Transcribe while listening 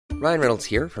Ryan Reynolds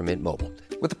here from Mint Mobile.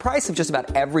 With the price of just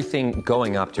about everything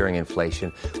going up during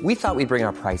inflation, we thought we'd bring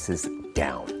our prices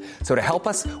down. So to help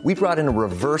us, we brought in a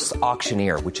reverse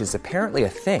auctioneer, which is apparently a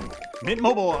thing. Mint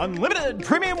Mobile Unlimited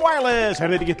Premium Wireless. How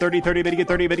to get 30, 30, bit to get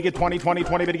 30, bit to get 20, 20,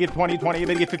 20, bit to get 20, 20,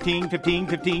 bit to get 15, 15,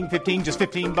 15, 15, just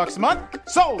 $15 a month?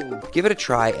 Sold! Give it a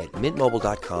try at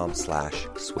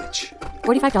mintmobile.com/switch.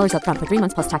 $45 up front for 3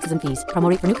 months plus taxes and fees. Promo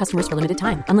rate for new customers for limited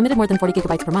time. Unlimited more than 40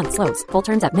 gigabytes per month. Slows full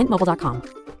terms at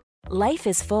mintmobile.com. Life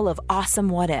is full of awesome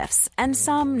what-ifs, and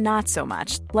some not so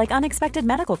much, like unexpected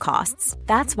medical costs.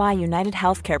 That's why United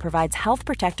Healthcare provides Health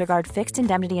Protector Guard fixed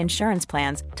indemnity insurance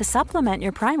plans to supplement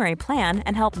your primary plan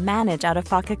and help manage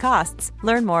out-of-pocket costs.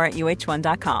 Learn more at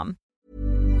uh1.com.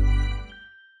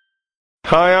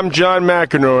 Hi, I'm John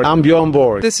McEnroe. I'm Bjorn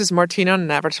Borg. This is Martina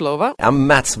Navratilova. I'm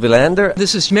Mats Wilander.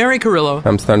 This is Mary Carrillo.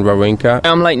 I'm Stan Wawrinka.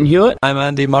 I'm Leighton Hewitt. I'm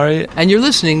Andy Murray. And you're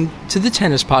listening to the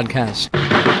Tennis Podcast.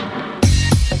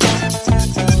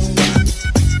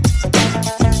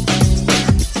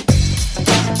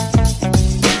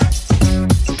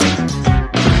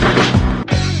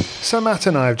 So Matt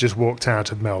and I have just walked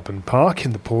out of Melbourne Park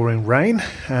in the pouring rain,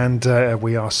 and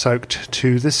we are soaked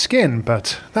to the skin,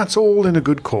 but that's all in a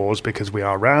good cause because we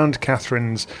are round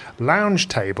Catherine's lounge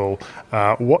table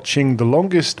watching the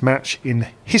longest match in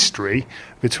history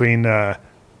between,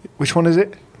 which one is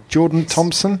it? Jordan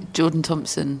Thompson? Jordan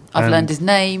Thompson. I've learned his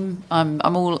name. I'm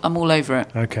all over it.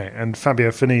 Okay, and Fabio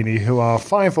Fognini, who are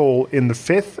 5-all in the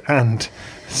fifth and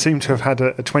seem to have had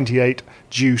a 28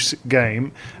 juice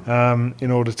game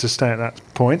in order to stay at that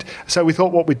point. So we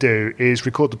thought what we'd do is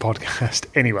record the podcast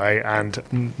anyway,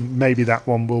 and maybe that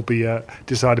one will be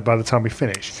decided by the time we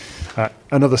finish.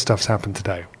 And other stuff's happened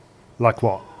today. Like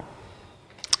what?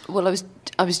 Well, I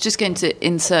was just going to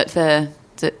insert there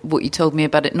that what you told me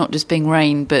about it not just being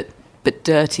rain, but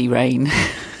dirty rain.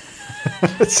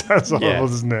 It sounds horrible,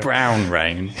 doesn't it? Brown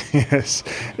rain. Yes,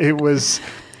 it was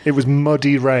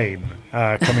muddy rain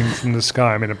coming from the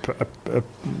sky. I mean,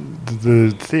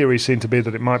 the theory seemed to be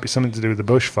that it might be something to do with the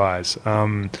bushfires,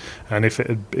 and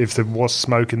if there was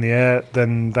smoke in the air,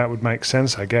 then that would make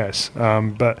sense, I guess.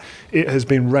 But it has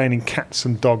been raining cats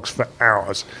and dogs for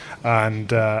hours,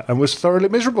 and was thoroughly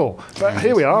miserable. But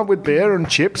here we are with beer and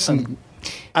chips and.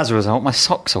 As a result, my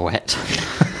socks are wet.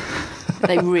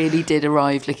 They really did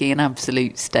arrive looking an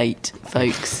absolute state,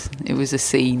 folks. It was a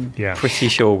scene. Yeah. Pretty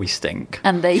sure we stink.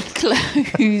 And they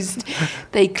closed.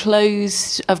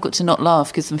 I've got to not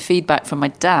laugh because some feedback from my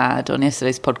dad on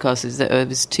yesterday's podcast is that there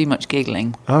was too much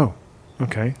giggling. Oh,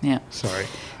 okay. Yeah. Sorry,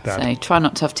 Dad. So try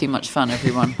not to have too much fun,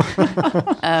 everyone.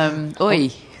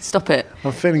 Oi. Stop it.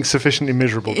 I'm feeling sufficiently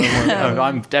miserable, don't worry. No,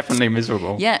 I'm definitely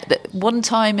miserable. Yeah, one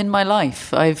time in my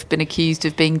life I've been accused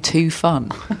of being too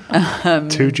fun.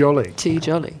 Too jolly? Too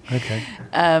jolly. Okay.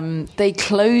 They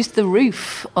closed the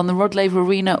roof on the Rod Laver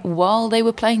Arena while they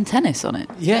were playing tennis on it.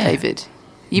 Yeah. David,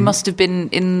 you must have been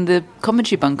in the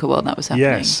commentary bunker while that was happening.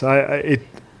 Yes,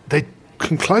 they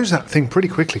can close that thing pretty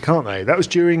quickly, can't they? That was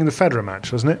during the Federer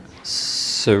match, wasn't it?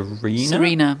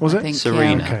 Serena? Was it? I think,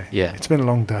 Serena. Okay. Yeah. It's been a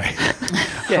long day.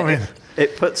 Yeah, I mean,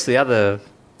 it puts the other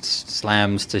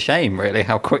slams to shame, really,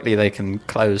 how quickly they can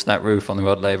close that roof on the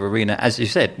Rod Laver Arena, as you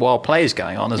said, while play's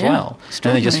going on as well.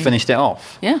 And they just finished it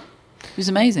off. Yeah, it was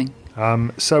amazing.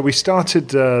 So we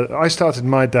started. I started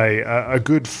my day a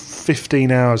good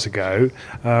 15 hours ago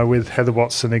with Heather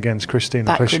Watson against Kristina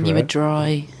Back Pliskova. when you were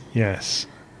dry. Yes,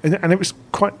 and it was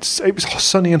it was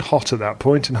sunny and hot at that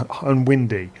point, and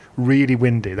windy, really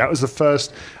windy. That was the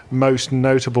first most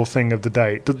notable thing of the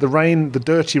day. The rain, the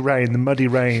dirty rain, the muddy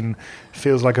rain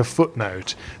feels like a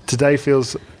footnote. Today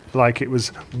feels like it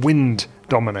was wind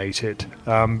dominated,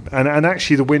 and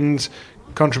actually the wind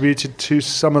contributed to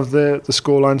some of the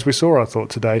scorelines we saw, I thought,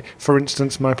 today. For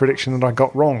instance, my prediction that I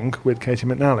got wrong with Katie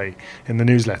McNally in the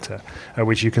newsletter,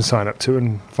 which you can sign up to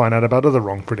and find out about other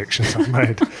wrong predictions I've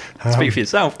made. Speak for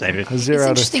yourself, David. 0 it's out of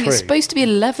interesting. 3. It's supposed to be a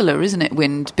leveller, isn't it,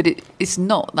 wind? But it's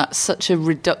not. That's such a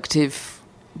reductive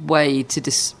way to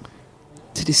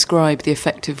describe the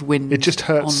effect of wind. It just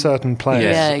hurts certain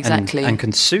players. Yeah, exactly. And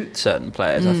can suit certain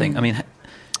players, I think. I mean,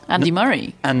 Andy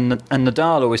Murray. And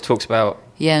Nadal always talks about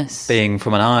being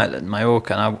from an island,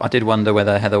 Mallorca, and I did wonder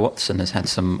whether Heather Watson has had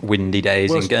some windy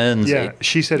days in Guernsey. Yeah,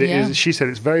 she said it is. She said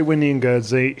it's very windy in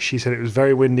Guernsey. She said it was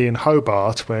very windy in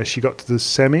Hobart, where she got to the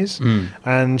semis,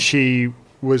 and she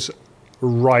was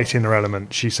right in her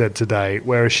element, she said today,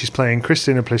 whereas she's playing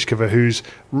Kristina Pliskova, who's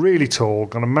really tall,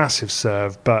 got a massive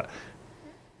serve, but,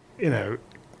 you know,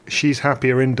 she's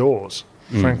happier indoors,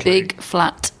 frankly. Big,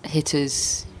 flat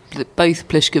hitters. Both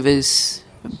Pliskova's.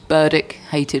 Burdick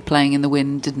hated playing in the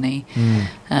wind, didn't he?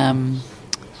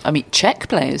 I mean, Czech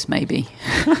players maybe.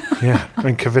 Yeah, I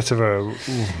mean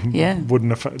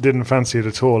Kvitova didn't fancy it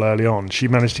at all early on. She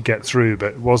managed to get through,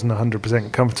 but wasn't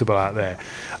 100% comfortable out there.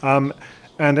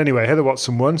 And anyway, Heather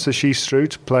Watson won, so she's through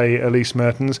to play Elise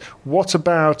Mertens. What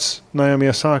about Naomi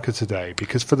Osaka today?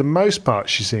 Because for the most part,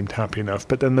 she seemed happy enough,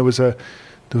 but then there was a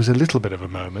little bit of a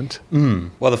moment.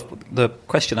 Well, the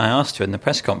question I asked her in the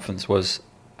press conference was,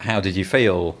 how did you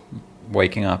feel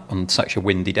waking up on such a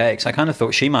windy day? Because I kind of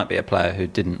thought she might be a player who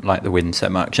didn't like the wind so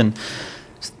much. And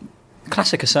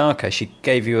classic Osaka, she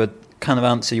gave you a kind of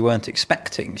answer you weren't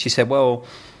expecting. She said, well,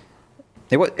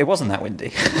 it wasn't that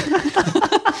windy.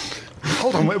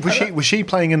 Hold on, was she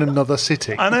playing in another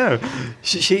city? I know.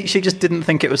 She just didn't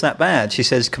think it was that bad. She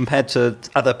says, compared to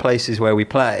other places where we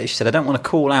play, she said, I don't want to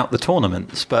call out the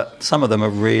tournaments, but some of them are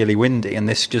really windy, and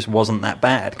this just wasn't that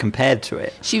bad compared to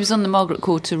it. She was on the Margaret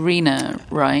Court Arena,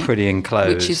 right? Pretty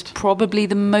enclosed. Which is probably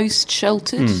the most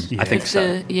sheltered. I think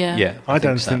so. I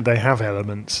don't think they have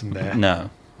elements in there. No.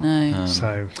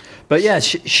 So, but yeah,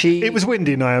 she. It was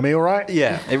windy, Naomi. All right.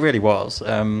 Yeah, it really was.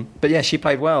 But yeah, she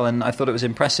played well, and I thought it was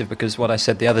impressive because what I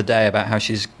said the other day about how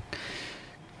she's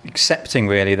accepting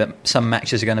really that some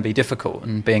matches are going to be difficult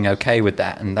and being okay with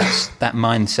that, and that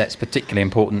mindset's particularly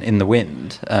important in the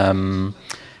wind. And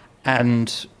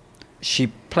she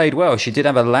played well. She did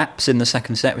have a lapse in the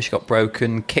second set where she got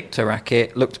broken, kicked her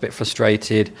racket, looked a bit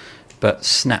frustrated, but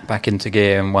snapped back into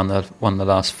gear and won the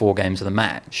last 4 games of the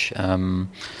match. And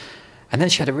then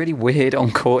she had a really weird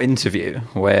on-court interview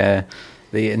where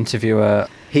the interviewer,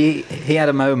 he had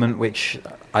a moment which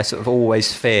I sort of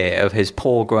always fear of, his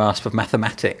poor grasp of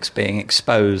mathematics being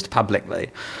exposed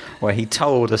publicly, where he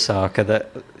told Osaka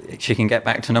that she can get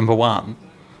back to number 1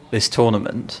 this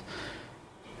tournament.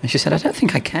 And she said, I don't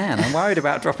think I can. I'm worried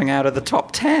about dropping out of the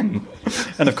top 10.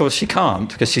 And of course she can't,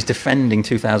 because she's defending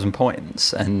 2,000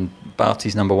 points and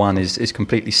Barty's number 1 is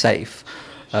completely safe.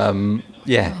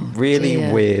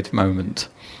 Really weird moment.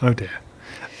 Oh dear.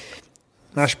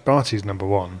 Ash Barty's number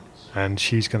 1 and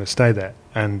she's going to stay there.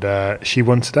 And she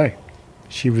won today.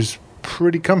 She was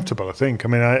pretty comfortable, I think. I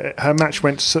mean, her match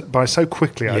went by so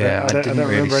quickly. I don't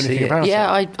remember anything about it.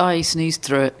 Yeah, I snoozed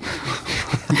through it.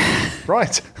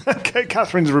 Right. Okay,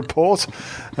 Catherine's report.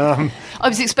 I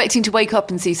was expecting to wake up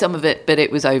and see some of it, but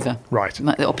it was over. Right.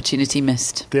 The opportunity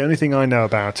missed. The only thing I know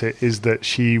about it is that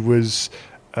she was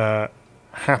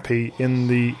happy in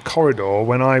the corridor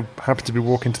when I happened to be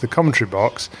walking to the commentary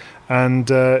box, and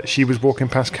she was walking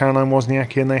past Caroline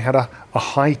Wozniacki and they had a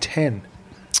high 10.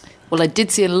 Well, I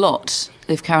did see a lot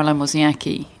of Caroline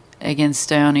Wozniacki against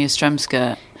Diana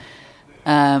Yastremska.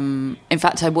 In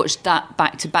fact, I watched that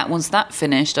back-to-back. Once that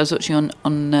finished, I was watching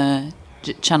on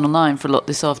Channel 9 for a lot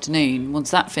this afternoon.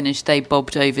 Once that finished, they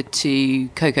bobbed over to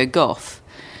Coco Gauff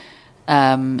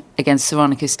against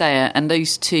Sorana Castella, and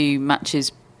those 2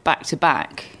 matches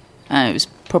back-to-back, it was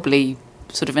probably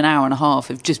sort of an hour and a half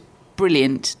of just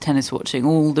brilliant tennis watching,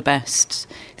 all the best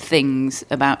things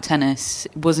about tennis.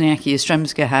 Wozniacki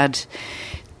Yastremska had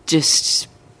just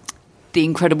the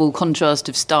incredible contrast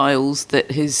of styles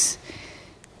that has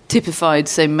typified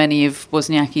so many of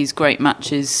Wozniacki's great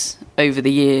matches over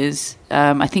the years.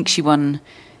 I think she won,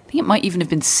 I think it might even have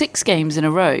been 6 games in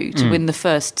a row to win the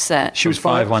first set. She was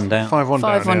 5-1 down.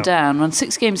 5-1 down. Won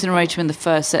 6 games in a row to win the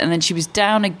first set, and then she was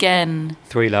down again.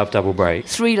 3-love double break.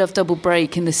 3-love double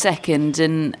break in the second,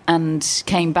 and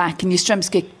came back. And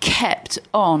Yastremska kept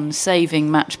on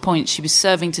saving match points. She was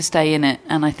serving to stay in it,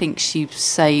 and I think she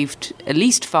saved at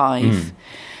least 5.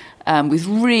 With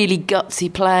really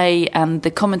gutsy play, and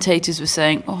the commentators were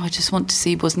saying, I just want to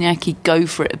see Wozniacki go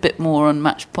for it a bit more on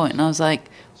match point. And I was like,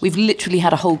 we've literally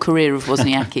had a whole career of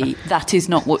Wozniacki. That is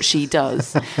not what she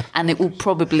does. And it will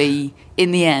probably,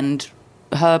 in the end,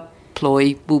 her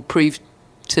ploy will prove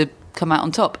to come out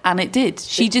on top. And it did.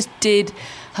 She just did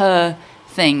her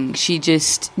thing. She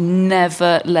just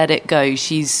never let it go.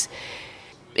 She's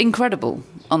incredible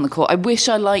on the court. I wish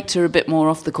I liked her a bit more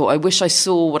off the court. I wish I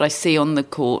saw what I see on the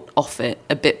court off it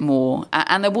a bit more.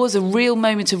 And there was a real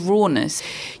moment of rawness.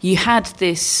 You had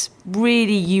this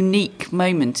really unique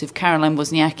moment of Caroline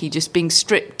Wozniacki just being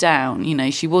stripped down. You know,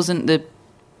 she wasn't the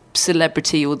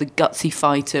celebrity or the gutsy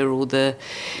fighter or the,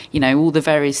 all the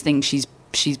various things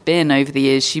she's been over the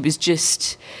years. She was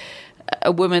just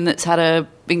a woman that's had an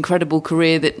incredible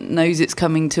career that knows it's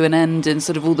coming to an end, and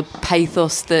sort of all the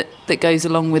pathos that goes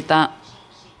along with that.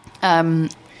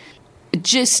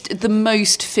 Just the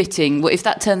most fitting. Well, if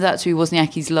that turns out to be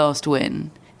Wozniacki's last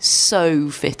win, so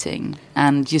fitting.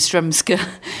 And Yastremska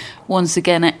once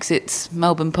again exits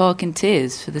Melbourne Park in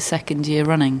tears for the 2nd year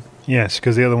running. Yes,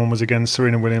 because the other one was against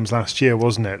Serena Williams last year,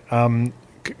 wasn't it?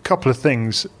 Couple of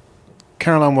things.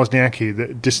 Caroline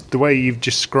Wozniacki, just the way you've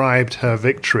described her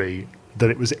victory, that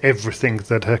it was everything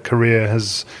that her career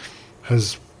has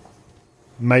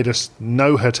made us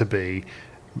know her to be,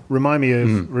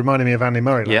 reminded me of Andy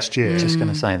Murray last year. Just going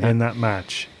to say that. In that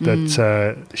match,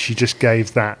 that she just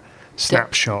gave that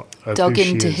snapshot of dug who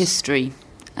she into is. history,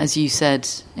 as you said,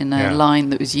 in a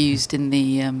line that was used in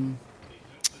the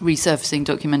resurfacing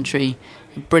documentary.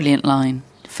 A brilliant line.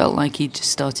 Felt like he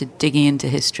just started digging into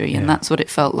history, and that's what it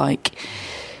felt like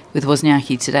with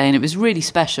Wozniacki today, and it was really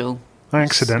special. I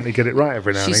accidentally get it right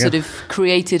every now and She again. sort of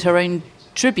created her own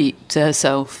tribute to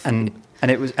herself. And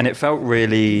it felt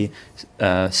really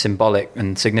symbolic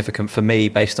and significant for me,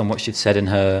 based on what she'd said in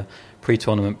her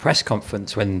pre-tournament press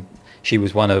conference, when she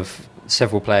was one of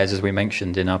several players, as we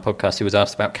mentioned in our podcast, who was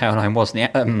asked about Caroline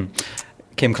Wozniacki.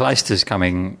 Kim Clijsters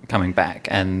coming back,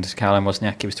 and Caroline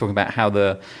Wozniacki was talking about how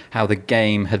the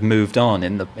game had moved on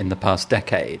in the past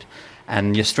decade.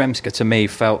 And Yastremska, to me,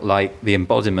 felt like the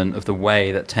embodiment of the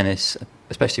way that tennis,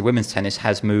 especially women's tennis,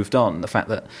 has moved on. The fact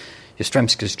that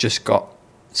Yastremska's just got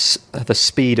the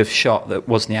speed of shot that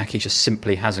Wozniacki just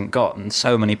simply hasn't got, and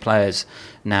so many players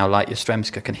now like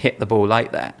Yastremska can hit the ball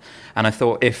like that. And I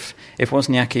thought if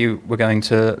Wozniacki were going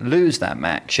to lose that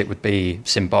match, it would be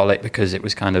symbolic, because it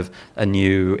was kind of a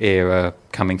new era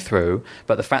coming through.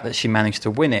 But the fact that she managed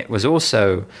to win it was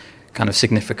also kind of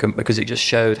significant, because it just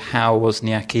showed how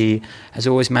Wozniacki has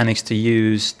always managed to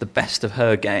use the best of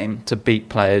her game to beat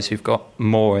players who've got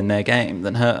more in their game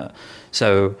than her.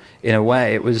 So in a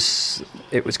way, it was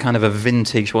kind of a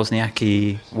vintage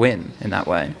Wozniacki win in that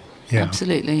way. Yeah.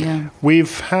 Absolutely, yeah.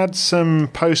 We've had some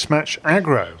post-match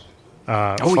aggro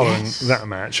following that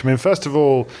match. I mean, first of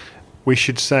all, we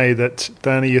should say that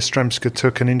Diana Yastremska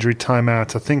took an injury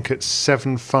timeout, I think at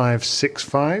 7-5,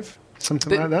 6-5,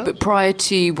 something like that. But prior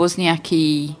to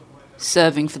Wozniacki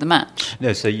serving for the match.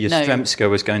 No, so Yastremska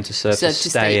was going to serve to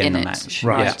stay in the match.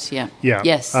 Right, yeah. Yeah.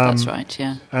 Yes, that's right,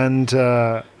 yeah. And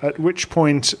at which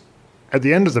point, at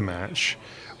the end of the match,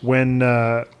 when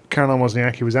Caroline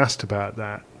Wozniacki was asked about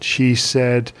that, she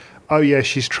said, "Oh yeah,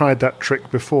 she's tried that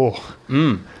trick before."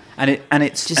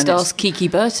 Ask Kiki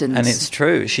Bertens. And it's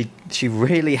true. She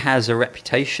really has a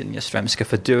reputation, Yastremska,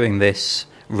 for doing this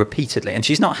repeatedly, and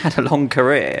she's not had a long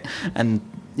career. And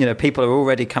people are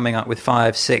already coming up with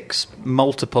 5, 6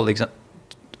 multiple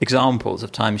examples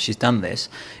of times she's done this.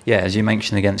 Yeah, as you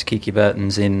mentioned, against Kiki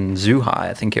Bertens in Zhuhai,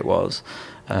 I think it was.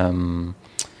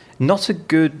 Not a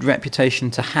good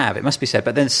reputation to have, it must be said.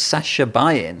 But then Sasha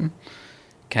Bayin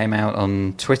came out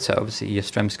on Twitter, obviously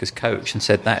Yastremska's coach, and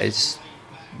said that is,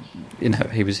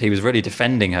 he was really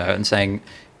defending her and saying,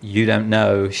 you don't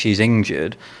know, she's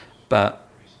injured, but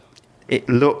it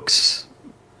looks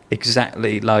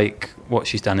exactly like what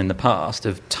she's done in the past,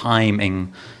 of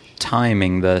timing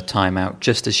the timeout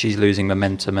just as she's losing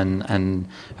momentum and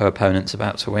her opponent's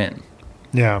about to win.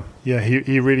 Yeah,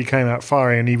 he really came out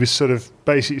firing, and he was sort of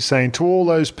basically saying to all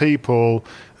those people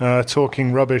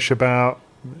talking rubbish about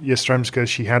Yastremska,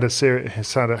 she had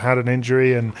had an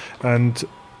injury, and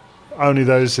only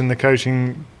those in the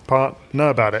coaching part know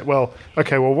about it. Well,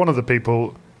 one of the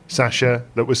people, Sasha,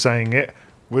 that was saying it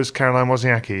was Caroline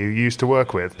Wozniacki, who you used to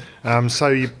work with.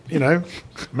 So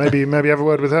maybe have a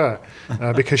word with her,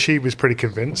 because she was pretty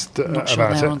convinced I'm not sure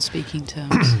about they're it. on speaking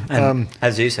terms.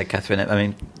 As you said, Catherine, I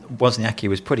mean, Wozniacki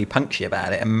was pretty punchy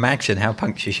about it. Imagine how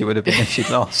punchy she would have been if she'd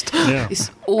lost. Yeah. It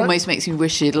almost makes me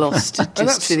wish she'd lost,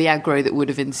 just for the aggro that would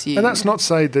have ensued. And that's not to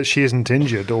say that she isn't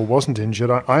injured or wasn't injured.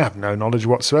 I have no knowledge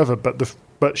whatsoever.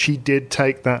 But she did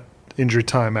take that injury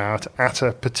time out at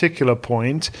a particular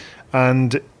point,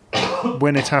 and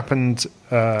when it happened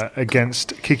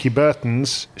against Kiki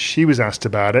Bertens, she was asked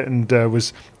about it, and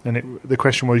the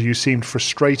question was, you seemed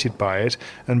frustrated by it,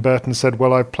 and Bertens said,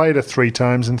 well, I've played her 3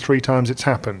 times, and 3 times it's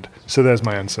happened. So there's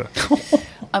my answer.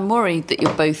 I'm worried that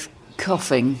you're both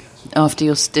coughing after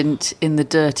your stint in the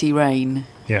dirty rain.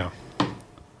 Yeah,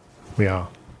 we are.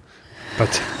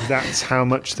 But that's how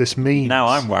much this means. Now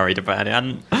I'm worried about it.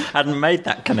 I hadn't made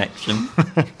that connection.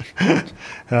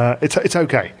 It's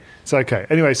okay. It's okay.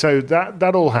 Anyway, so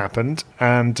that all happened,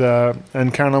 and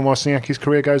Caroline Wozniacki's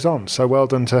career goes on. So well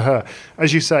done to her.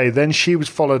 As you say, then she was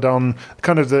followed on.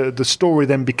 Kind of the story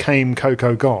then became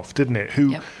Coco Gauff, didn't it?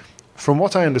 Who, from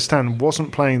what I understand,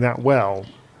 wasn't playing that well,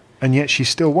 and yet she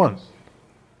still won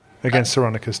against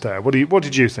Sorana Castell. What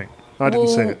did you think? I didn't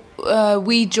see it.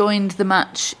 We joined the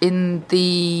match in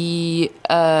the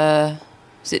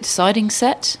was it deciding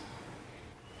set?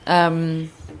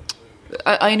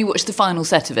 I only watched the final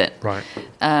set of it. Right.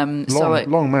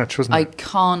 Long match, wasn't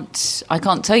it? I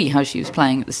can't tell you how she was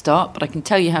playing at the start, but I can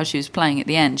tell you how she was playing at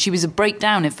the end. She was a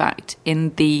breakdown, in fact,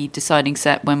 in the deciding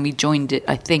set when we joined it.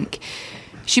 I think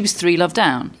she was 3-love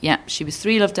down. Yeah, she was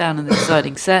 3-love down in the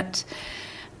deciding set.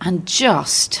 And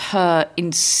just her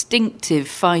instinctive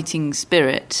fighting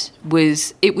spirit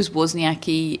was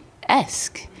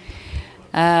Wozniacki-esque.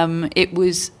 It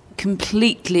was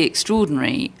completely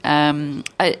extraordinary.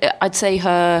 I'd say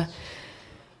her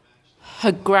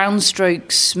ground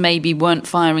strokes maybe weren't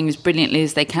firing as brilliantly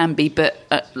as they can be, but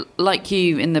like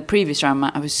you in the previous round,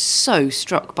 Matt, I was so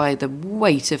struck by the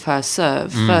weight of her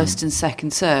serve, first and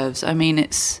second serves. I mean,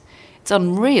 it's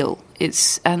unreal.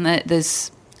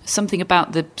 There's something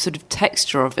about the sort of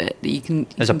texture of it that you can...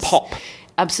 There's a pop.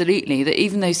 Absolutely. That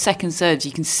even those second serves,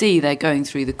 you can see they're going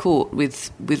through the court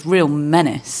with real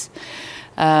menace.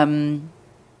 And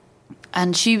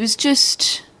she was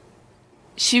just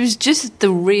the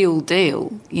real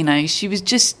deal, you know. She was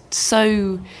just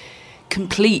so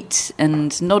complete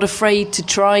and not afraid to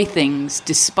try things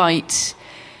despite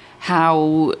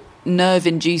how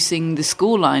nerve-inducing the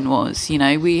scoreline was. You know,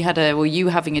 you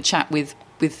were having a chat with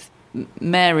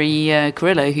Mary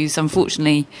Carrillo, who's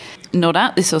unfortunately not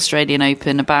at this Australian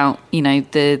Open, about, you know,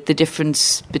 the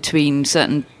difference between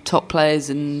certain top players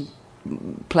and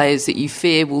players that you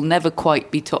fear will never quite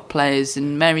be top players.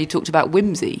 And Mary talked about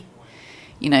whimsy,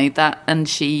 you know, that, and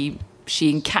she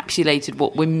encapsulated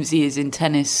what whimsy is in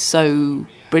tennis so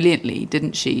brilliantly,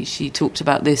 didn't she? She talked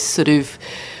about this sort of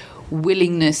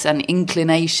willingness and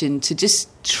inclination to just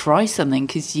try something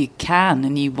because you can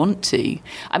and you want to.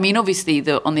 I mean, obviously,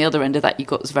 on the other end of that, you've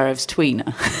got Zverev's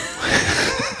tweener,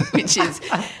 which is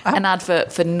an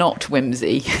advert for not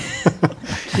whimsy.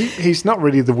 He's not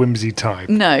really the whimsy type.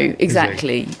 No,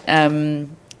 exactly.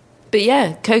 But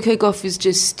yeah, Coco Gauff is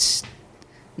just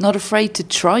not afraid to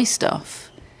try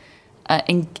stuff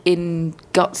in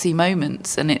gutsy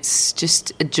moments, and it's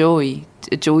just a joy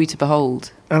to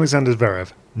behold. Alexander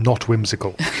Zverev, not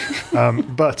whimsical.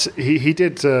 But he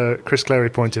did, Chris Clary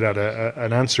pointed out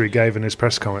an answer he gave in his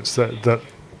press comments that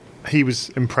he was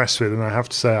impressed with, and I have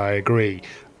to say I agree,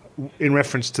 in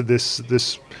reference to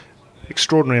this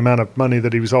extraordinary amount of money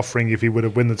that he was offering if he would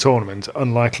have won the tournament,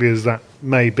 unlikely as that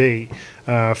may be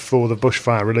for the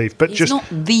bushfire relief. But he's not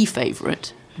the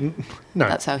favourite. No.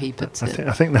 That's how he puts it.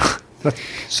 I think that's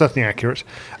certainly accurate.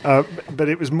 But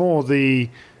it was more the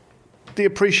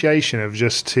appreciation of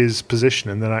just his position,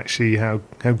 and then actually how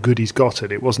good he's got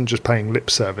it. It wasn't just paying lip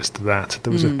service to that.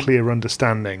 There was a clear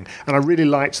understanding. And I really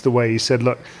liked the way he said,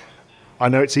 look, I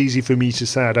know it's easy for me to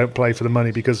say I don't play for the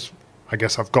money because I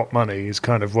guess I've got money, is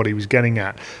kind of what he was getting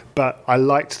at. But I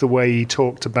liked the way he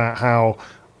talked about how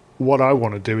what I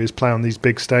want to do is play on these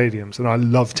big stadiums, and I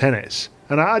love tennis.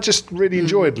 And I just really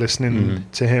enjoyed listening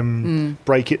to him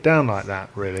break it down like that,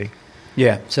 really.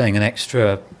 Yeah, saying an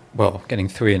extra... Well, getting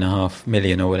 $3.5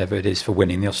 million or whatever it is for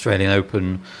winning the Australian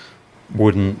Open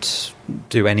wouldn't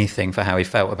do anything for how he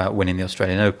felt about winning the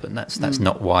Australian Open. That's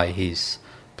not why he's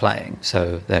playing.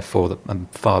 So therefore, a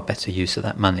far better use of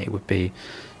that money would be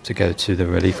to go to the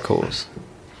relief cause.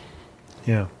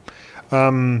 Yeah.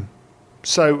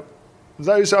 So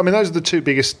those are the two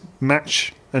biggest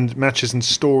matches and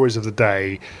stories of the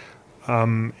day.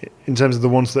 In terms of the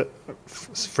ones that,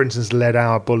 for instance, led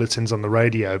our bulletins on the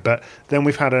radio. But then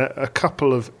we've had a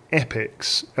couple of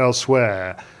epics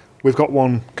elsewhere. We've got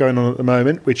one going on at the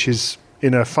moment, which is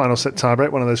in a final set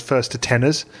tiebreak, one of those first to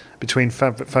tenors between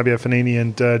Fabio Fognini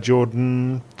and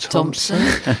Jordan Thompson.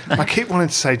 I keep wanting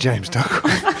to say James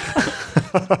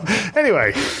Duckworth.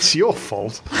 Anyway, it's your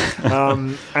fault.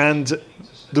 And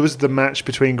there was the match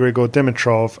between Grigor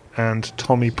Dimitrov and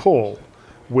Tommy Paul,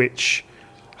 which...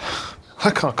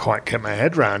 I can't quite get my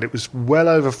head round. It was well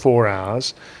over 4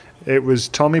 hours. It was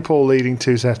Tommy Paul leading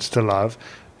 2-0.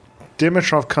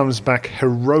 Dimitrov comes back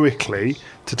heroically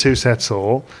to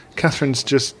 2-all.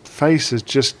 Catherine's face has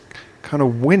just kind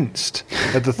of winced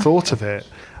at the thought of it.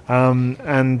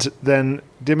 And then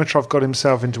Dimitrov got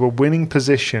himself into a winning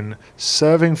position,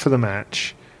 serving for the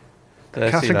match.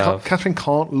 Catherine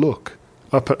can't look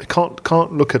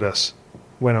can't look at us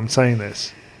when I'm saying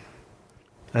this.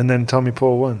 And then Tommy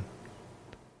Paul won.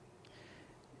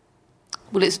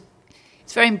 Well, it's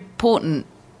very important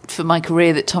for my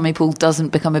career that Tommy Paul doesn't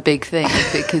become a big thing,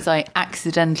 because I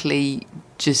accidentally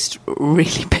just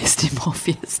really pissed him off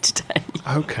yesterday.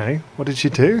 Okay, what did you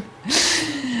do?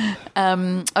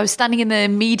 I was standing in the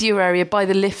media area by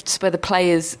the lifts where the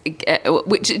players,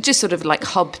 which is just sort of like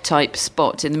hub type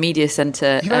spot in the media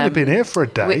centre. You've only been here for a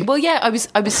day. Well, yeah, I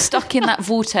was stuck in that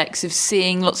vortex of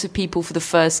seeing lots of people for the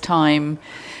first time.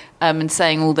 and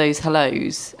saying all those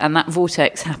hellos, and that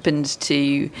vortex happened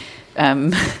to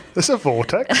there's a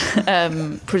vortex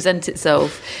present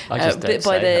itself bit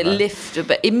by the lift,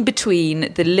 but in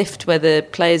between the lift where the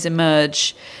players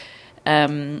emerge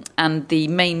and the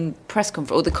main press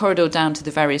conference, or the corridor down to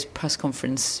the various press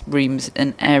conference rooms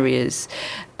and areas.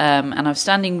 And I was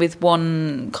standing with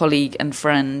one colleague and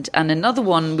friend, and another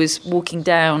one was walking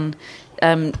down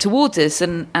towards us,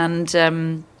 and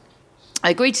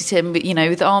I greeted him, but,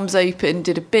 with arms open,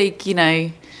 did a big,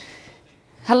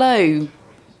 hello,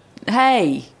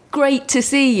 hey, great to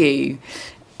see you.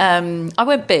 I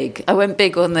went big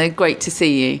on the great to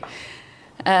see you.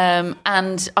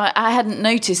 And I hadn't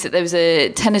noticed that there was a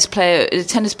tennis player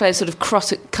sort of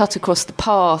cut across the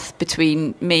path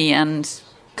between me and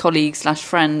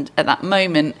colleague/friend at that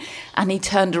moment, and he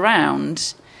turned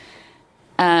around,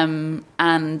 and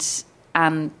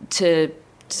to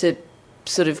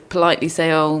sort of politely say,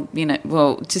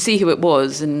 to see who it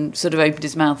was, and sort of opened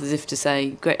his mouth as if to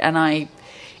say, great. And I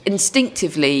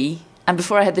instinctively, and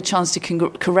before I had the chance to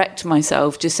correct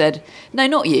myself, just said, no,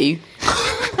 not you.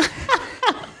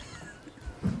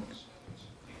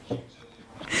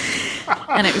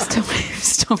 And it was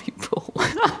Tommy Paul.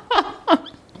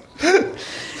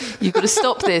 You've got to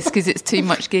stop this because it's too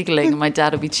much giggling and my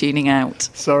dad will be tuning out.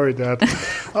 Sorry, Dad.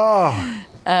 Oh.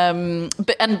 And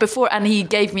he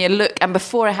gave me a look, and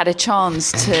before I had a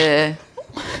chance to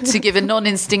give a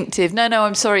non-instinctive, no,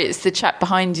 I'm sorry, it's the chap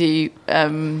behind you.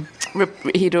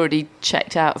 He'd already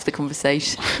checked out of the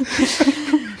conversation.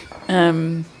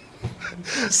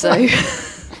 So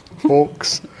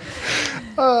Hawks.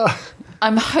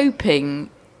 I'm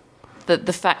hoping that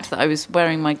the fact that I was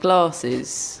wearing my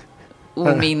glasses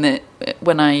will mean that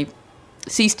when I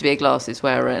cease to be a glasses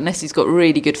wearer, unless he's got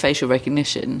really good facial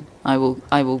recognition, I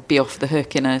will be off the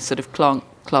hook in a sort of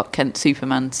Clark Kent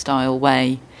Superman style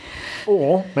way.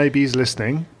 Or maybe he's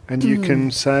listening and you can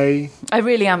say, I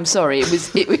really am sorry.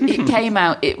 It came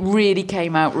out. It really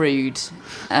came out rude,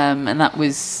 and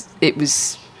it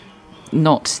was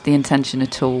not the intention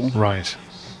at all. Right.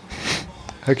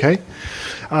 Okay.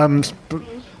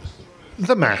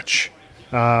 The match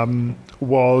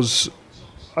was...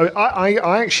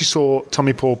 I actually saw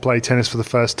Tommy Paul play tennis for the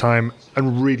first time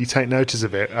and really take notice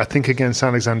of it, I think against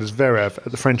Alexander Zverev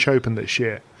at the French Open this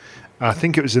year. I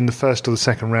think it was in the first or the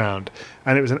second round,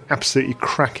 and it was an absolutely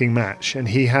cracking match. And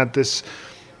he had this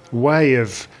way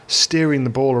of steering the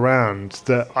ball around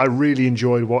that I really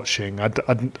enjoyed watching.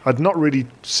 I'd not really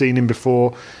seen him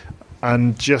before,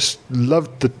 and just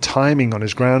loved the timing on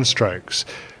his ground strokes.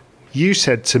 You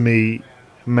said to me,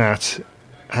 Matt,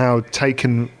 how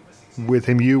taken with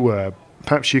him you were.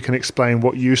 Perhaps you can explain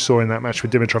what you saw in that match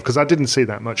with Dimitrov, because I didn't see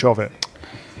that much of it.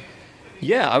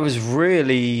 Yeah, I was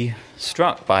really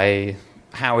struck by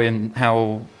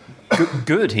how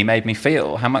good he made me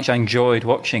feel, how much I enjoyed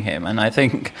watching him. And I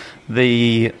think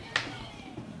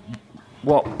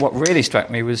what really struck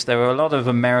me was there were a lot of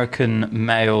American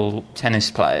male tennis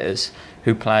players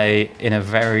who play in a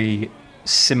very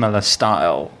similar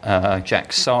style.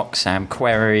 Jack Sock, Sam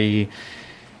Querrey,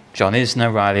 John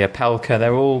Isner, Riley Opelka,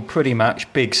 they're all pretty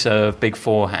much big serve, big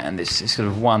forehand. It's sort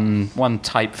of one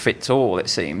type fits all, it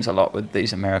seems, a lot with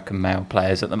these American male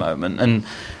players at the moment. And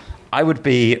I would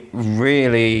be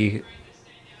really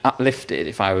uplifted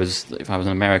if I was an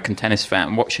American tennis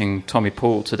fan watching Tommy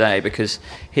Paul today, because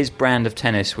his brand of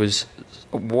tennis was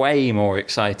way more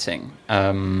exciting.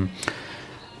 And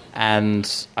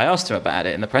I asked him about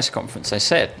it in the press conference. I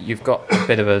said, you've got a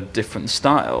bit of a different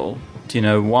style. Do you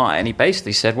know why? And he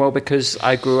basically said, well, because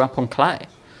I grew up on clay.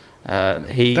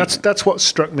 That's what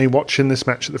struck me watching this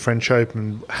match at the French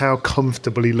Open, how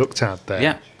comfortable he looked out there.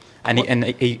 Yeah. And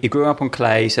he grew up on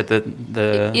clay. He said that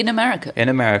in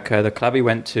America, the club he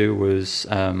went to was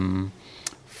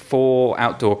 4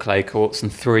 outdoor clay courts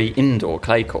and 3 indoor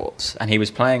clay courts. And he was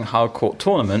playing hard court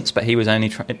tournaments, but he was only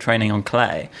training on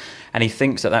clay. And he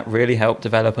thinks that really helped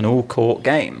develop an all-court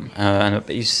game. And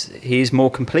he's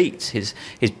more complete. His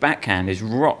backhand is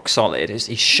rock solid.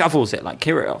 He shovels it like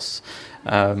Kyrgios.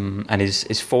 And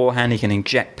his forehand, he can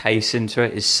inject pace into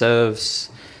it. His serves,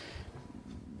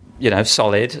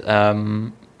 solid.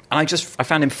 And I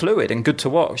found him fluid and good to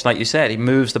watch. Like you said, he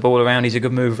moves the ball around. He's a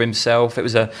good mover himself. It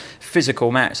was a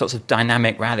physical match, lots of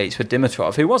dynamic rallies for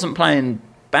Dimitrov, who wasn't playing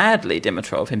badly,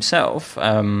 Dimitrov himself.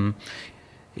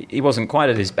 He wasn't quite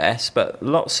at his best, but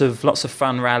lots of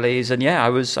fun rallies, and I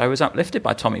was uplifted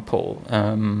by Tommy Paul.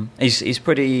 He's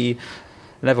pretty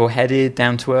level-headed,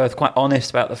 down to earth, quite honest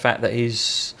about the fact that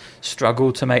he's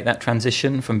struggled to make that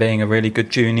transition from being a really good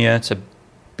junior to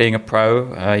being a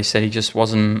pro. He said he just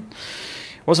wasn't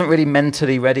wasn't really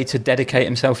mentally ready to dedicate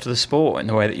himself to the sport in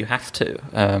the way that you have to.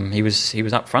 He was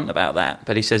upfront about that,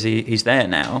 but he says he's there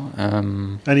now.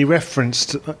 And he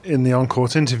referenced in the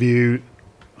on-court interview,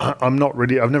 I've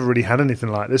never really had anything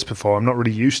like this before. I'm not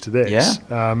really used to this.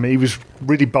 Yeah. He was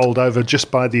really bowled over just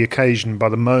by the occasion, by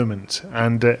the moment,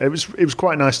 and it was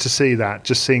quite nice to see that.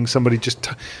 Just seeing somebody just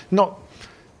not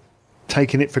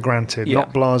taking it for granted,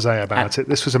 not blasé about it.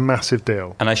 This was a massive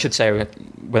deal. And I should say,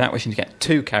 without wishing to get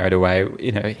too carried away,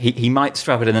 he might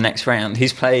struggle in the next round.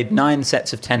 He's played 9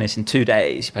 sets of tennis in 2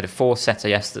 days. He played a 4-setter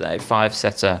yesterday,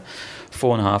 5-setter,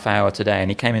 4.5 hour today, and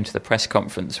he came into the press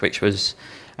conference, which was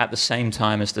at the same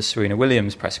time as the Serena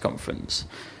Williams press conference.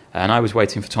 And I was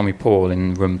waiting for Tommy Paul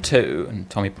in room 2, and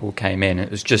Tommy Paul came in.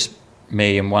 It was just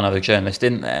me and one other journalist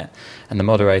in there, and the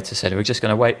moderator said, we're just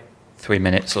going to wait 3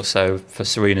 minutes or so for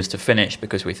Serena's to finish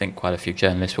because we think quite a few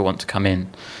journalists will want to come in.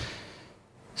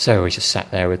 So we just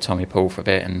sat there with Tommy Paul for a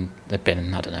bit, and there'd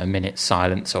been, I don't know, a minute's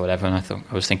silence or whatever, and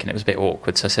I was thinking it was a bit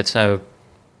awkward. So I said, so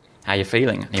how are you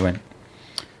feeling? And he went,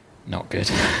 not good.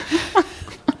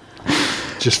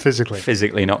 Just physically?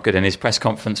 Physically not good. And his press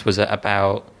conference was at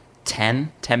about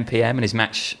 10 p.m. and his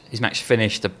match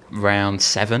finished around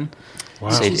 7. Wow.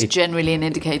 So which is generally an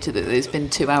indicator that there's been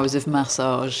 2 hours of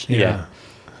massage. Yeah.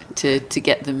 To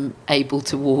get them able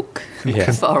to walk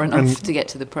far enough to get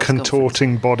to the press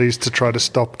contorting conference. Bodies to try to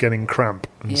stop getting cramp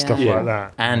and stuff like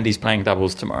that. And he's playing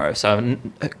doubles tomorrow, so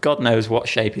God knows what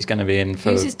shape he's going to be in.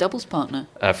 Who's his doubles partner?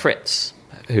 Fritz.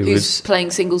 Who's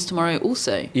playing singles tomorrow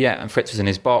also. Yeah, and Fritz was in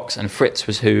his box, and Fritz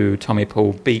was who Tommy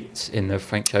Paul beat in the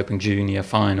French Open Junior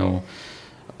final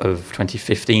of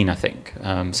 2015, I think.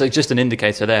 So just an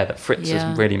indicator there that Fritz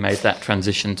has really made that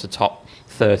transition to top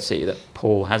 30 that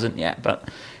Paul hasn't yet. But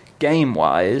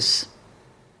game-wise,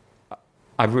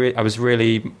 I was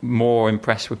really more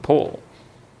impressed with Paul.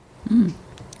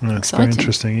 That's very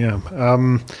interesting, yeah.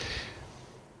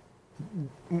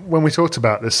 When we talked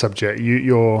about this subject,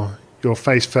 your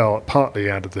face fell partly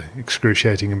out of the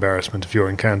excruciating embarrassment of your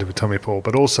encounter with Tommy Paul,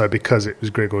 but also because it was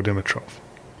Grigor Dimitrov,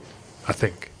 I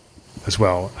think, as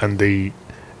well. And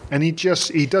he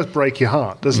does break your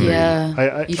heart, doesn't he? Yeah,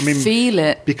 I mean, feel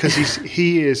it. Because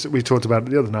he is, we talked about it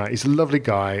the other night, he's a lovely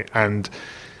guy, and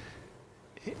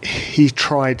he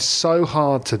tried so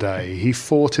hard today. He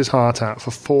fought his heart out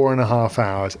for 4.5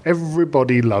 hours.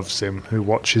 Everybody loves him who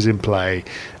watches him play,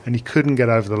 and he couldn't get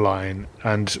over the line.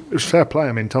 And it was fair play.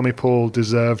 I mean, Tommy Paul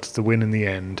deserved the win in the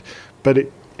end, but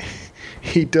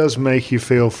he does make you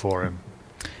feel for him.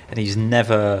 And he's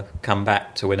never come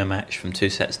back to win a match from 2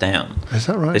 sets down. Is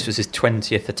that right? This was his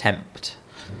 20th attempt,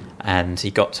 and he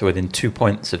got to within 2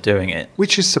 points of doing it.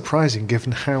 Which is surprising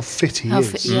given how fit he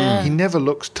is. He never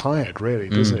looks tired, really,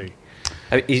 does he?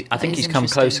 I think he's come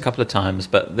close a couple of times,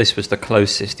 but this was the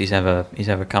closest he's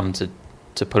ever come to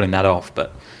pulling that off,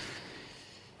 but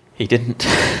he didn't.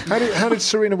 How did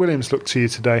Serena Williams look to you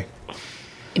today?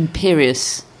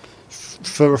 Imperious.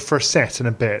 For a set and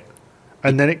a bit.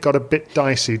 And then it got a bit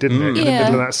dicey, didn't it, in the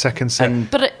middle of that second set?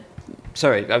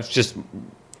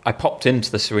 I popped into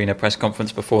the Serena press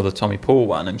conference before the Tommy Paul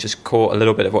one and just caught a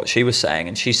little bit of what she was saying.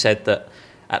 And she said that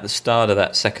at the start of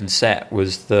that second set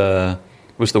was the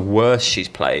worst she's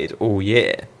played all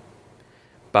year.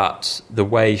 But the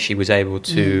way she was able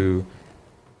to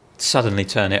suddenly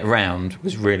turn it around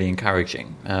was really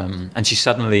encouraging. And she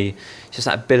has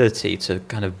that ability to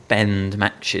kind of bend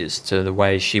matches to the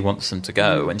way she wants them to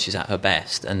go when she's at her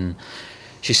best. And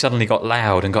she suddenly got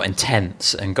loud and got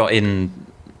intense and got in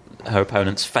her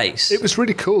opponent's face. It was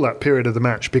really cool, that period of the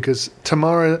match, because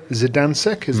Tamara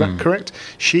Zidansek, is that correct?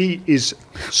 She is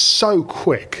so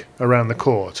quick around the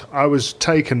court. I was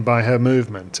taken by her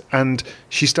movement, and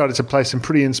she started to play some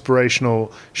pretty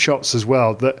inspirational shots as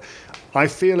well, that I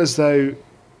feel as though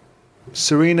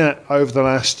Serena, over the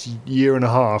last year and a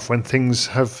half, when things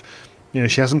have,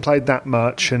 she hasn't played that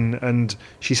much, and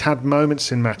she's had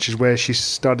moments in matches where she's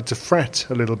started to fret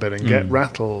a little bit and get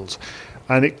rattled.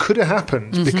 And it could have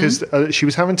happened because she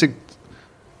was having to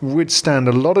withstand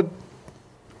a lot of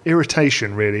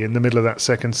irritation, really, in the middle of that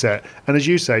second set. And as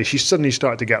you say, she suddenly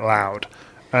started to get loud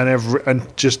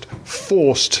and just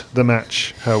forced the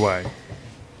match her way.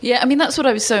 Yeah, I mean, that's what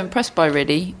I was so impressed by,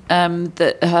 really,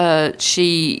 that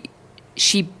she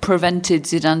prevented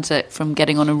Zidansek from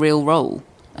getting on a real roll.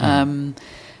 And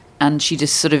she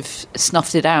just sort of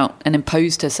snuffed it out and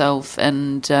imposed herself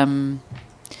and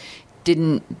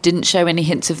didn't show any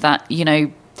hints of that.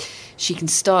 She can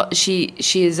start. She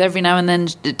has every now and then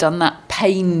done that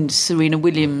pained Serena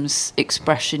Williams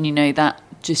expression. That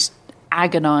just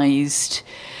agonised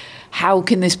how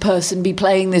can this person be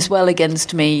playing this well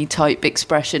against me type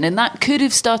expression. And that could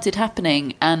have started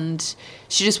happening, and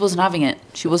she just wasn't having it.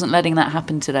 She wasn't letting that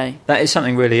happen today. That is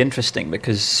something really interesting,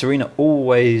 because Serena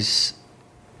always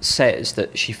says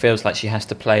that she feels like she has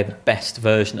to play the best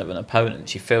version of an opponent.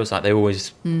 She feels like they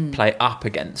always play up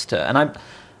against her. And I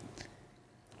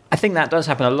think that does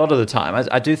happen a lot of the time.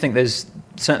 I do think there's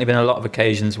certainly been a lot of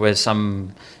occasions where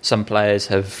some players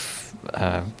have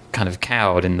kind of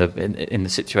cowed in the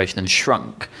situation and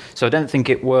shrunk. So I don't think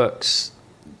it works.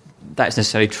 That's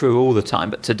necessarily true all the time,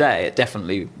 but today it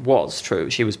definitely was true.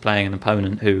 She was playing an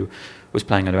opponent who was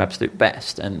playing at her absolute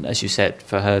best, and as you said,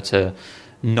 for her to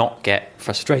not get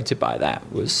frustrated by that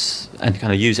and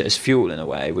kind of use it as fuel in a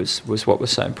way was what was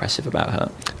so impressive about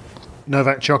her.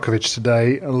 Novak Djokovic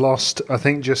today lost, I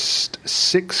think, just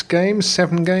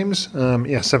 7 games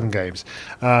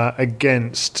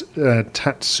against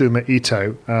Tatsuma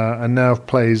Ito, and now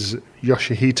plays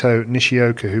Yoshihito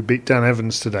Nishioka, who beat Dan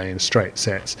Evans today in straight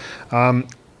sets.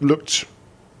 Looked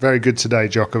very good today,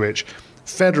 Djokovic.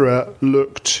 Federer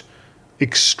looked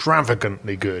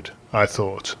extravagantly good, I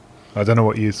thought. I don't know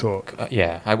what you thought.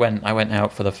 I went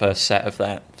out for the first set of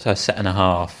that, first set and a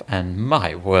half, and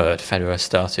my word, Federer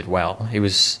started well. He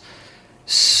was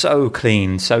so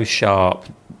clean, so sharp,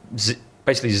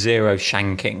 basically zero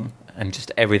shanking, and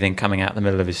just everything coming out the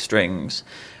middle of his strings.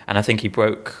 And I think he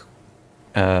broke,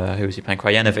 who was he playing?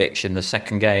 Krajinovic in the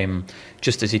second game,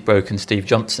 just as he'd broken Steve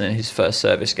Johnson in his first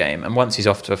service game. And once he's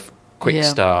off to a quick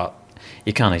start,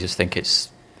 you kind of just think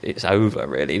it's over,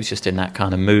 really. He was just in that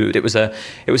kind of mood. It was a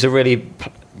really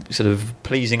sort of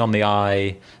pleasing on the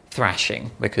eye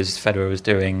thrashing, because Federer was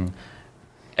doing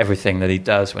everything that he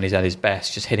does when he's at his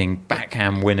best, just hitting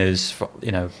backhand winners,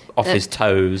 off his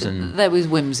toes. And there was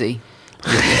whimsy.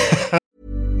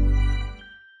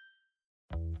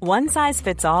 One size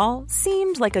fits all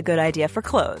seemed like a good idea for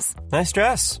clothes. Nice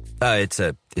dress. It's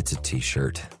a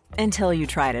t-shirt. Until you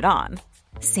tried it on.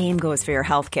 Same goes for your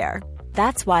healthcare.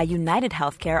 That's why United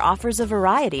Healthcare offers a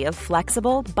variety of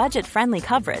flexible, budget-friendly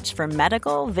coverage for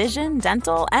medical, vision,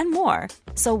 dental, and more.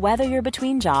 So whether you're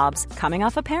between jobs, coming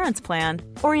off a parent's plan,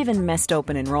 or even missed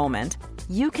open enrollment,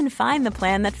 you can find the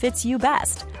plan that fits you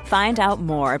best. Find out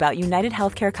more about United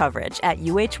Healthcare coverage at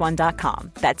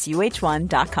UH1.com. That's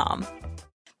UH1.com.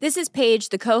 This is Paige,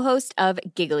 the co-host of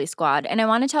Giggly Squad, and I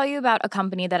want to tell you about a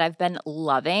company that I've been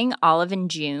loving, Olive &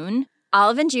 June.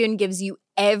 Olive & June gives you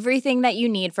everything that you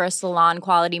need for a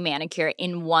salon-quality manicure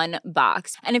in one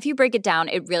box. And if you break it down,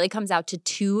 it really comes out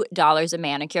to $2 a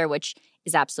manicure, which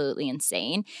is absolutely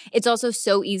insane. It's also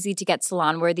so easy to get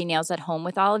salon-worthy nails at home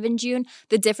with Olive & June.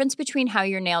 The difference between how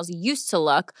your nails used to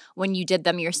look when you did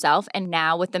them yourself and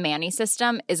now with the Mani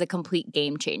system is a complete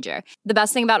game changer. The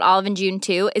best thing about Olive & June,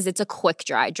 too, is it's a quick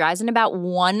dry. Dries in about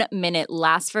 1 minute,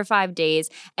 lasts for 5 days,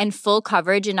 and full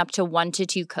coverage in up to 1 to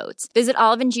 2 coats. Visit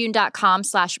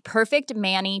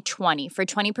oliveandjune.com/perfectmani20 for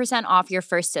 20% off your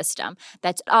first system.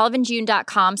 That's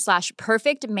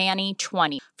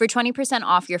oliveandjune.com/perfectmani20 for 20%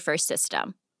 off your first system.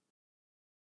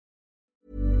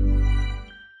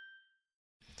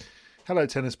 Hello,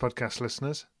 Tennis Podcast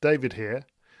listeners. David here.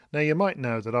 Now, you might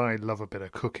know that I love a bit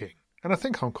of cooking, and I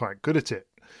think I'm quite good at it.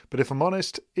 But if I'm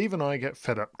honest, even I get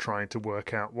fed up trying to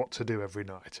work out what to do every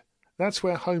night. That's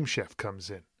where Home Chef comes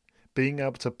in. Being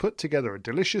able to put together a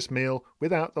delicious meal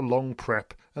without the long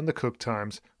prep and the cook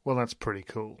times, well, that's pretty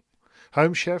cool.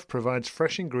 Home Chef provides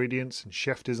fresh ingredients and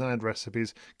chef-designed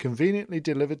recipes conveniently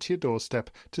delivered to your doorstep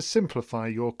to simplify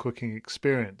your cooking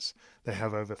experience. They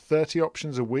have over 30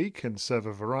 options a week and serve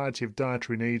a variety of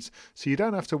dietary needs, so you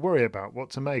don't have to worry about what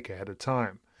to make ahead of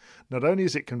time. Not only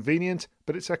is it convenient,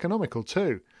 but it's economical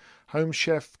too. Home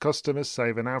Chef customers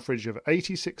save an average of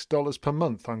 $86 per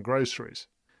month on groceries.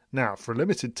 Now, for a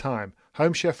limited time,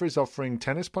 Home Chef is offering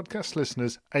Tennis Podcast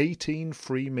listeners 18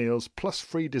 free meals plus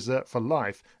free dessert for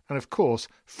life and, of course,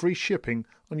 free shipping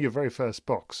on your very first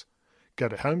box. Go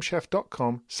to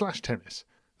homechef.com/tennis.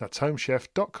 That's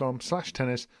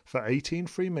homechef.com/tennis for 18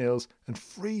 free meals and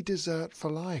free dessert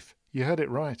for life. You heard it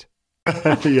right.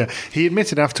 Yeah, he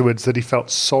admitted afterwards that he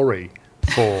felt sorry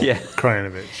for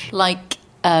Krajinovic. Like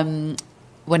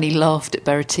when he laughed at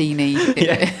Berrettini.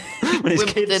 When his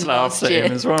kids laughed at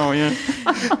him as well,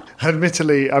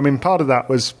 Admittedly, I mean, part of that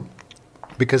was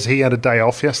because he had a day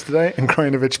off yesterday and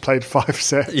Krajinovic played 5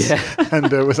 sets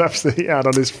and was absolutely out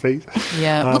on his feet.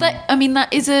 Yeah, well, that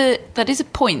is a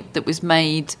point that was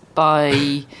made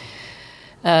by...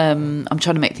 I'm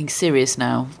trying to make things serious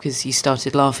now because you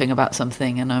started laughing about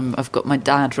something and I've got my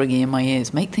dad ringing in my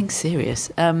ears. Make things serious.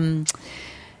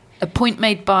 A point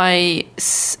made by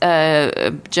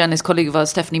a journalist colleague of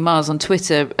ours, Stephanie Mars, on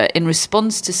Twitter in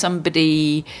response to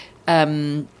somebody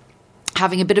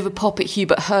having a bit of a pop at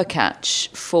Hubert Hurkacz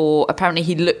for apparently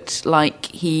he looked like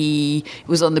he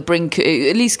was on the brink,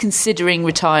 at least considering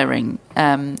retiring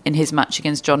in his match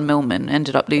against John Millman.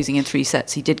 Ended up losing in 3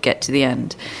 sets. He did get to the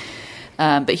end.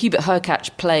 But Hubert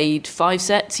Hurkacz played 5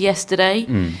 sets yesterday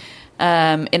in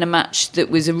a match that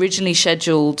was originally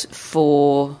scheduled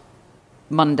for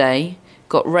Monday,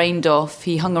 got rained off.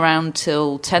 He hung around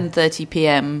till 10:30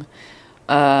 p.m.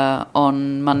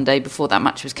 On Monday before that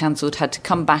match was cancelled, had to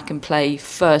come back and play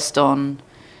first on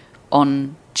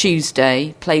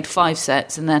Tuesday, played 5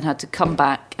 sets, and then had to come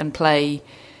back and play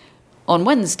on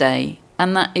Wednesday.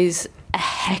 And that is a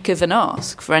heck of an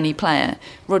ask for any player.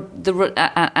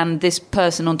 And this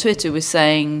person on Twitter was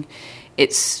saying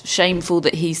it's shameful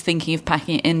that he's thinking of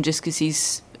packing it in just because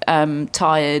he's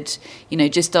tired.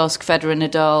 Just ask Federer and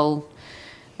Nadal.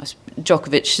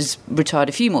 Djokovic has retired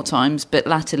a few more times, but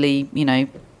latterly,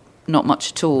 not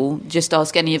much at all. Just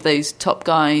ask any of those top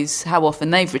guys how often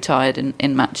they've retired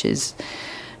in matches.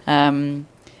 And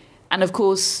of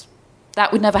course,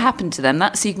 that would never happen to them.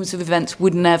 That sequence of events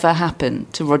would never happen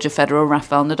to Roger Federer or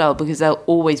Rafael Nadal because they'll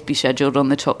always be scheduled on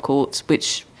the top courts,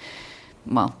 which,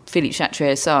 well, Philippe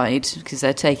Chatrier aside, because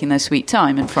they're taking their sweet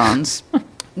time in France,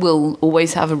 will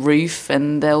always have a roof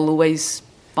and they'll always,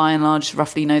 by and large,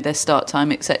 roughly know their start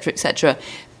time, etc., etc.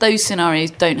 Those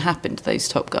scenarios don't happen to those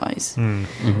top guys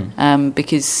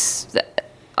because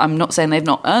I'm not saying they've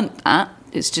not earned that.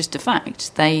 It's just a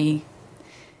fact.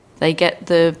 They get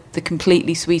the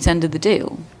completely sweet end of the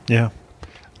deal. Yeah.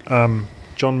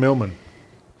 John Millman.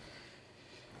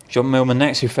 John Millman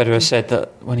next, who Federer said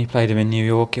that when he played him in New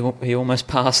York, he almost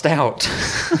passed out.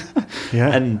 Yeah.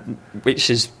 And which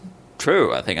is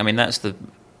true, I think. I mean, that's the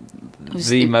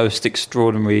most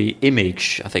extraordinary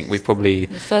image I think we've probably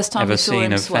ever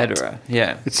seen of Federer.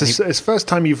 Yeah, it's the first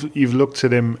time you've looked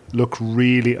at him look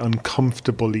really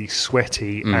uncomfortably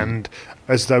sweaty and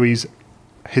as though his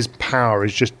power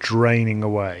is just draining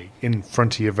away in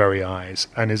front of your very eyes,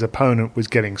 and his opponent was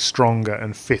getting stronger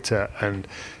and fitter and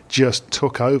just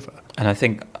took over. And I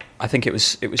think it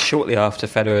was shortly after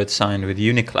Federer had signed with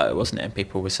Uniqlo, wasn't it? And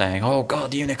people were saying, "Oh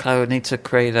God, Uniqlo need to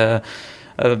create a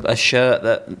shirt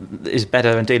that is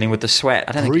better in dealing with the sweat."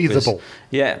 I don't breathable. Think it was,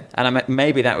 yeah, and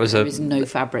maybe that was there is no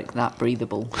fabric that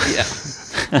breathable. Yeah,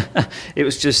 he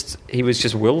was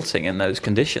just wilting in those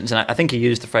conditions, and I think he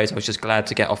used the phrase, "I was just glad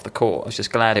to get off the court. I was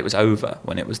just glad it was over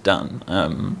when it was done."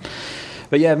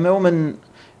 But yeah, Millman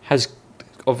has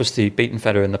obviously beaten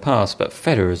Federer in the past, but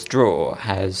Federer's draw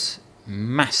has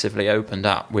massively opened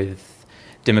up with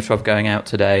Dimitrov going out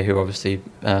today, who obviously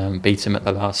beat him at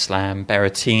the last slam.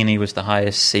 Berrettini was the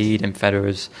highest seed in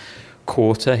Federer's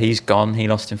quarter. He's gone. He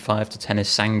lost in 5 to Tennis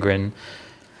Sangrin.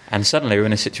 And suddenly we're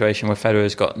in a situation where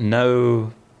Federer's got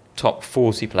no top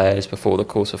 40 players before the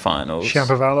quarterfinals.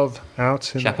 Shapovalov out.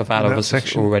 Shapovalov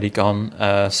was already gone.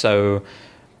 So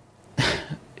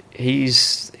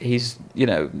he's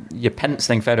you're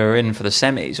penciling Federer in for the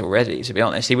semis already, to be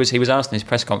honest. He was asked in his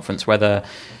press conference whether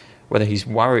he's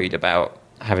worried about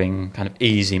having kind of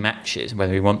easy matches,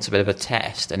 whether he wants a bit of a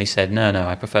test, and he said, no,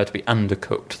 I prefer to be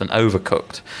undercooked than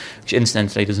overcooked, which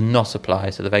incidentally does not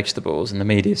apply to the vegetables in the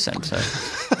media centre,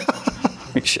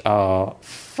 which are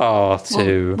far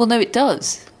too... Well, no, it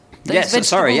does. Those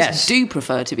vegetables do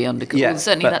prefer to be undercooked. Yeah, well,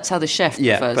 certainly that's how the chef prefers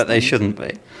Yeah, but they shouldn't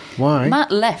be. Why?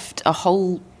 Matt left a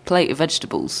whole plate of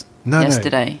vegetables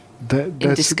yesterday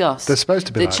in disgust. They're supposed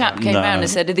to be The chap came round and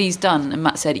said, "Are these done?" And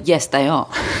Matt said, "Yes, they are."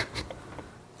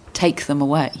 Take them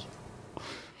away.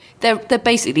 They're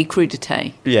basically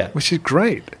crudité. Yeah. Which is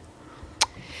great.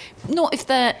 Not if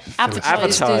they're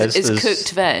advertised as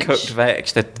cooked veg. Cooked veg.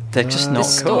 They're just not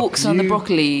cooked. The stalks on the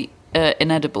broccoli are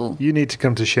inedible. You need to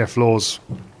come to Chef Law's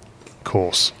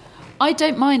course. I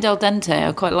don't mind al dente.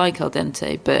 I quite like al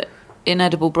dente, but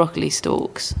inedible broccoli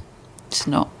stalks,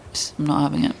 I'm not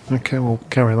having it. Okay, we'll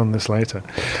carry on this later.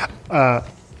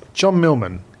 John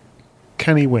Millman,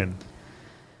 can he win?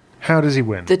 How does he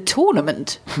win? The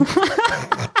tournament.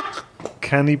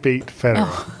 Can he beat Federer?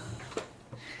 Oh.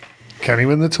 Can he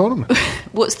win the tournament?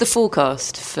 What's the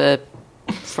forecast for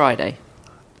Friday?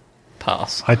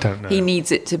 Pass. I don't know. He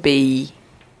needs it to be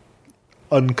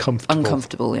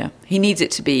uncomfortable. Yeah. He needs it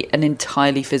to be an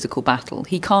entirely physical battle.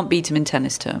 He can't beat him in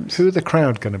tennis terms. Who are the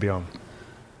crowd going to be on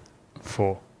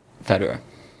for? Federer.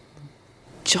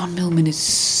 John Millman is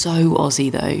so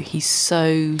Aussie, though. He's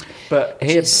so... But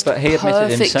he admitted himself...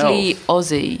 Perfectly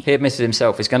Aussie. He admitted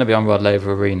himself he's going to be on Rod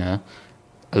Laver Arena.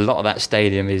 A lot of that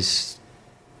stadium is,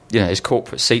 there's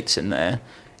corporate seats in there.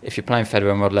 If you're playing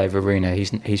Federer on Rod Laver Arena,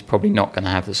 he's probably not going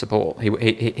to have the support.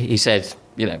 He said,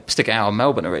 stick it out on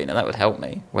Melbourne Arena, that would help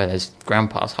me, where there's ground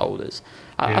pass holders.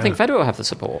 I think Federer will have the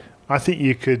support. I think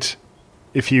you could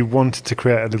if you wanted to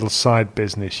create a little side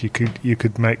business, you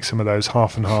could make some of those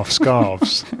half and half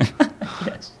scarves.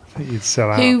 Yes. That you'd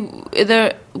sell out.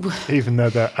 Even though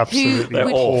they're absolutely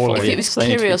awful. If it was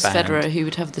Kyrgios Federer, who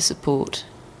would have the support?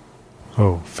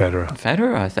 Oh, Federer.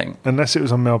 Federer, I think. Unless it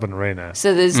was on Melbourne Arena.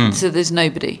 So there's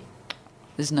nobody.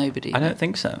 There's nobody. I don't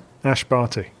think so. Ash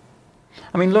Barty.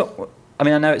 I mean, look. I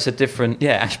mean, I know it's a different.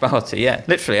 Yeah, Ash Barty. Yeah,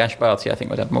 literally, Ash Barty. I think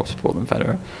would have more support than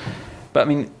Federer. But I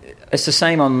mean, it's the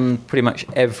same on pretty much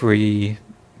every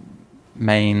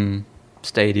main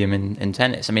stadium in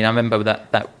tennis. I mean, I remember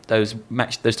those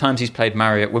times he's played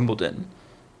Murray at Wimbledon.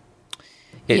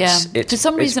 It's for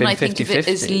some reason I think 50-50. of it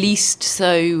as least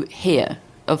so here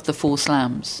of the 4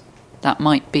 slams. That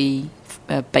might be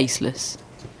baseless.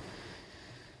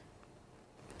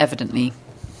 Evidently.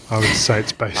 I would say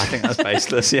it's baseless. I think that's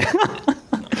baseless, yeah.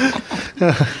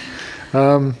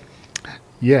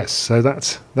 Yes, so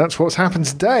that's what's happened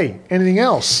today. Anything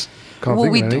else?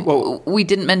 We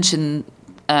didn't mention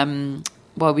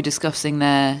while we're discussing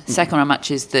their second round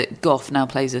matches that Goff now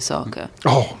plays Osaka.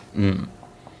 Oh.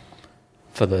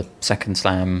 For the second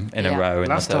slam in a row in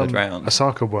Last the third time round.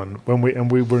 Osaka won when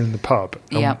we were in the pub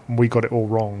and we got it all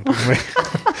wrong, didn't we?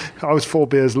 I was 4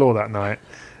 beers low that night,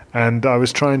 and I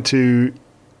was trying to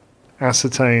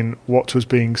ascertain what was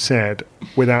being said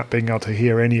without being able to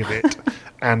hear any of it,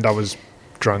 and I was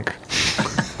drunk.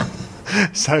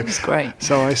 So it was great.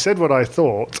 So I said what I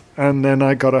thought, and then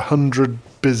I got 100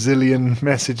 bazillion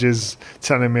messages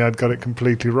telling me I'd got it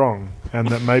completely wrong, and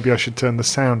that maybe I should turn the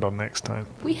sound on next time.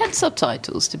 We had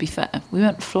subtitles, to be fair. We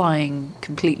weren't flying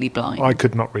completely blind. I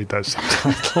could not read those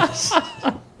subtitles.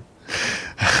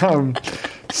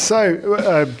 So,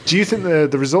 do you think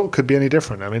the result could be any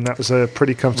different? I mean, that was a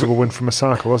pretty comfortable win from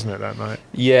Osaka, wasn't it, that night?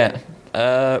 Yeah.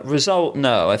 Result,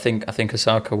 no. I think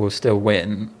Osaka will still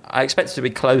win. I expect it to be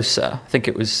closer. I think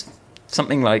it was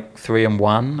something like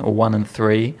 3-1 or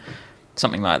 1-3,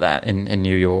 something like that in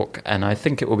New York. And I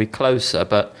think it will be closer,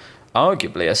 but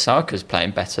arguably Osaka's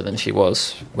playing better than she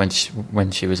was when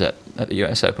she was at the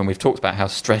US Open. We've talked about how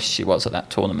stressed she was at that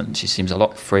tournament. She seems a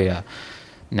lot freer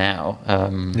now.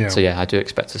 So yeah, I do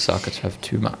expect Osaka to have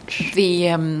too much.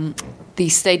 The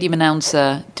stadium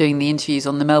announcer doing the interviews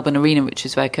on the Melbourne Arena, which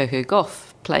is where Coco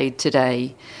Gauff played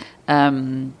today,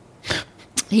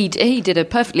 he did a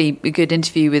perfectly good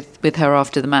interview with her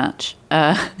after the match.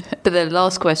 But the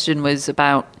last question was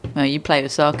about, you play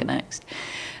Osaka next.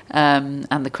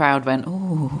 And the crowd went,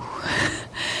 ooh,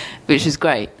 which is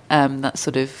great. That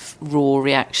sort of raw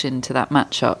reaction to that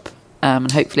matchup.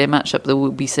 And hopefully a matchup that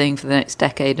we'll be seeing for the next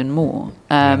decade and more.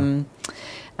 And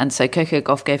so Coco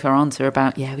Gauff gave her answer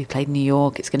about, we played New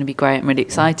York, it's going to be great, I'm really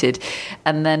excited.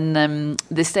 And then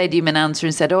the stadium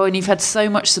announcer said, and you've had so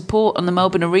much support on the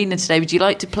Melbourne Arena today, would you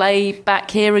like to play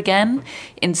back here again?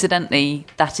 Incidentally,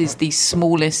 that is the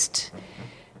smallest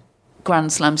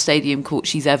Grand Slam stadium court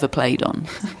she's ever played on.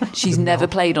 She's never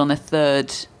played on a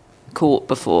third court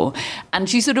before. And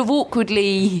she sort of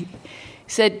awkwardly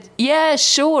said, yeah,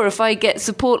 sure, if I get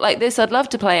support like this, I'd love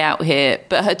to play out here.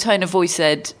 But her tone of voice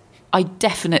said, I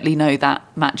definitely know that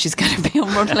match is going to be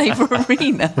on Rod Laver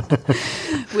Arena.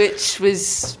 Which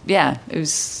was, it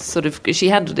was sort of, she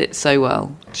handled it so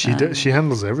well. She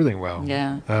handles everything well.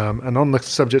 Yeah. And on the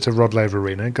subject of Rod Laver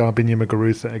Arena, Garbiñe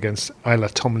Muguruza against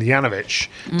Ayla Tomljanovic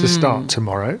to start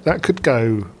tomorrow. That could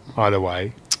go either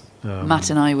way. Matt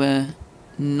and I were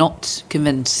not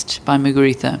convinced by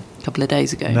Muguruza a couple of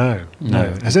days ago.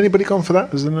 No. Has anybody gone for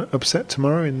that as an upset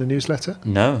tomorrow in the newsletter?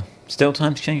 No. Still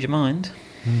time to change your mind.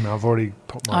 I've already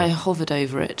put my... I hovered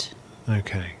over it.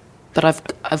 Okay. But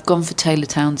I've gone for Taylor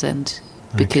Townsend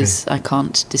because I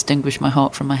can't distinguish my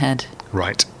heart from my head.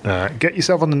 Right. Get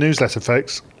yourself on the newsletter,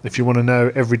 folks, if you want to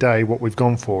know every day what we've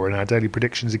gone for in our daily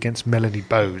predictions against Melanie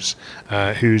Bowes,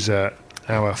 who's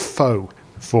our foe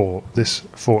for this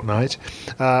fortnight.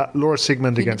 Laura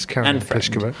Sigmund against Karen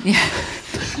Pliskova. Yeah.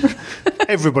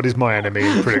 Everybody's my enemy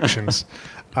in predictions.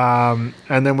 And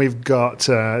then we've got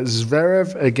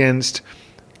Zverev against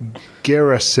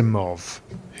Gerasimov,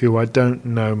 who I don't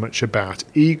know much about.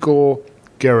 Igor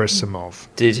Gerasimov.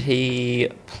 Did he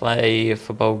play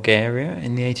for Bulgaria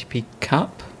in the ATP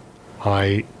Cup?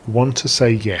 I want to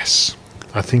say yes.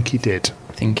 I think he did.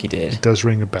 It does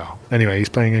ring a bell. Anyway, he's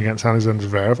playing against Alexander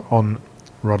Zverev on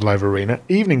Rod Laver Arena.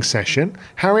 Evening session,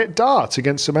 Harriet Dart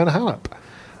against Simona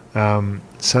Halep.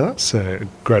 So that's a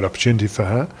great opportunity for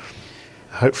her.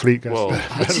 Hopefully it goes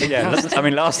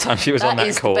last time she was on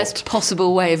that court. That is the best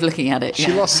possible way of looking at it. She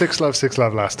lost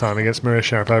 6-love last time against Maria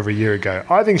Sharapova a year ago.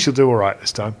 I think she'll do all right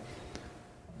this time.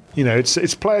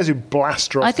 It's players who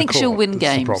blast her off I think the court she'll win that's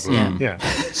the games. problem. Yeah,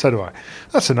 so do I.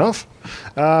 That's enough.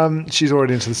 She's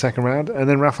already into the second round. And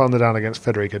then Rafael Nadal against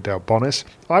Federica Del Bonis.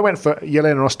 I went for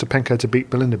Jelena Ostapenko to beat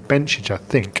Belinda Bencic, I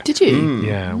think. Did you?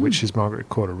 Yeah, which is Margaret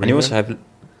Court. And you also have that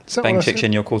what I Bencic said?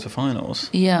 in your quarterfinals.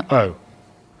 Yeah. Oh,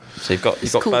 So you've got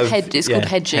It's both. called hedging.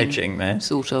 Hedging there.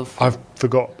 Sort of. I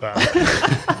forgot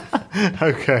that.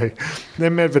 Okay.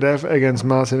 Then Medvedev against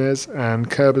Martinez, and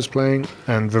Kerber's playing,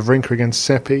 and Wawrinka against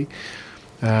Seppi,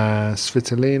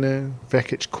 Svitolina,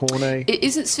 Vekic, Cornet.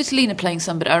 Isn't Svitolina playing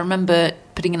somebody? I remember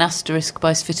putting an asterisk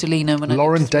by Svitolina when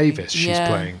Lauren I looked through. Davis, she's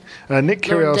playing. Nick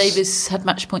Lauren Kyrgios. Davis had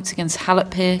match points against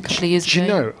Halep here a couple of years Do you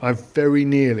ago. know, I very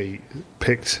nearly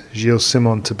picked Gilles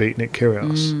Simon to beat Nick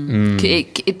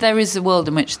Kyrgios. There is a world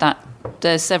in which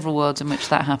there's several worlds in which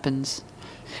that happens.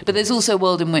 But there's also a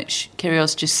world in which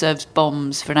Kyrgios just serves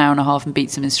bombs for an hour and a half and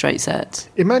beats him in straight sets.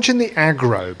 Imagine the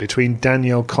aggro between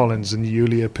Danielle Collins and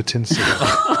Yulia Putintseva.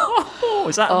 Oh,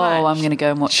 is that a match? I'm going to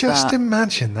go and watch Just that.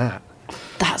 imagine that.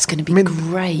 That's going to be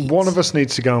great. One of us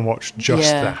needs to go and watch just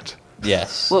that.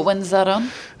 Yes. When's that on?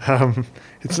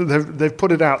 They've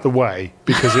put it out the way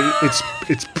because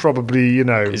it's probably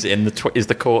Is it in is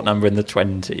the court number in the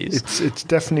 20s? It's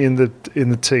definitely in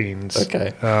the teens. Okay.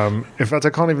 In fact,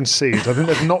 I can't even see it. I think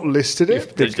they've not listed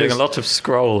it. They're doing a lot of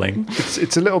scrolling.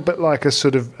 It's a little bit like a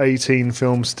sort of 18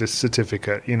 film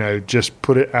certificate. Just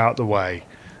put it out the way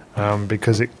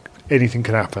because anything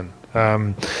could happen.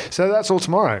 So that's all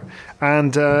tomorrow.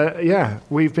 And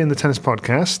we've been the Tennis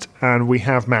Podcast, and we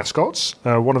have mascots.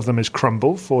 One of them is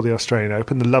Crumble for the Australian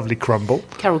Open, the lovely Crumble.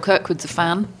 Carol Kirkwood's a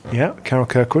fan. Yeah, Carol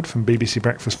Kirkwood from BBC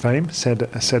Breakfast fame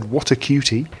said what a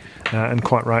cutie, and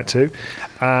quite right too.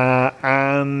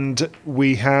 And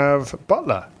we have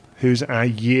Butler, who's our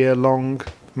year-long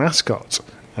mascot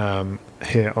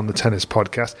here on the Tennis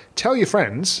Podcast. Tell your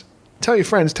friends, tell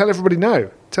everybody know.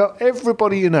 Tell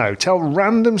everybody you know. Tell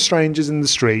random strangers in the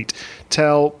street.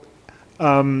 Tell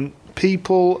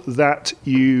people that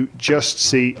you just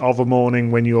see of a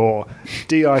morning when you're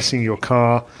de-icing your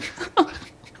car,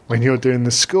 when you're doing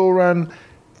the school run.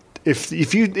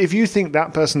 If you think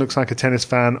that person looks like a tennis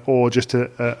fan or just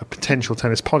a potential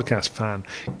Tennis Podcast fan,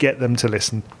 get them to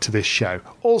listen to this show.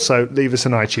 Also, leave us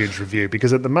an iTunes review,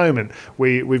 because at the moment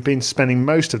we've been spending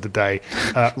most of the day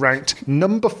ranked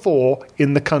number 4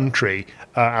 in the country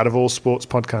out of all sports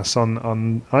podcasts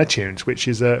on iTunes, which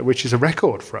is a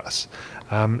record for us.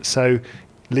 So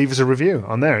leave us a review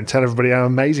on there and tell everybody how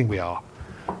amazing we are.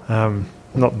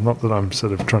 Not that I'm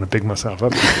sort of trying to big myself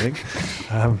up or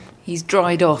anything. He's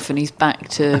dried off and he's back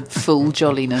to full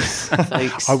jolliness,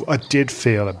 folks. I did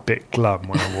feel a bit glum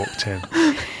when I walked in.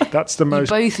 That's the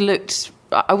most. You both looked.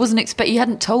 I wasn't expecting. You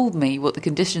hadn't told me what the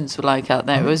conditions were like out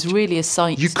there. It was really a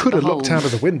sight. You could have looked out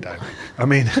of the window. I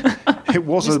mean, it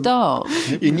was dark.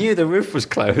 You knew the roof was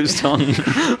closed on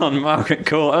Margaret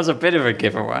Court. That was a bit of a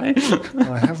giveaway.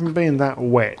 I haven't been that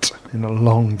wet in a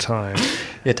long time.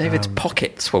 Yeah, David's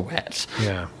pockets were wet.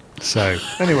 Yeah. So,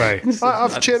 anyway,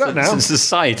 I've cheered up now. It's a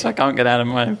sight. I can't get out of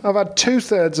my... I've had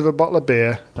 2/3 of a bottle of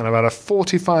beer, and I've had a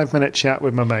 45-minute chat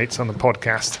with my mates on the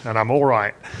podcast, and I'm all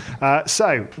right.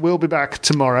 So, we'll be back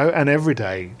tomorrow and every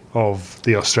day of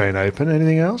the Australian Open.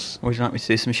 Anything else? Would you like me to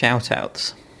do some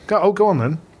shout-outs? Go on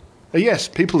then. Yes,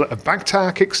 people that have backed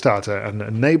our Kickstarter and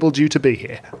enabled you to be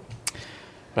here.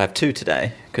 I have 2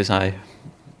 today, because I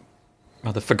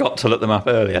rather forgot to look them up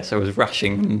earlier, so I was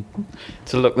rushing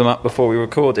to look them up before we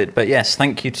recorded. But yes,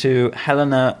 thank you to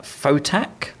Helena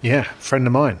Fotak. Yeah, friend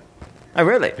of mine. Oh,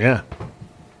 really? Yeah.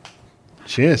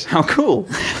 She is. How cool.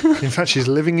 In fact, she's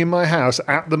living in my house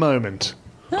at the moment.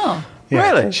 Oh,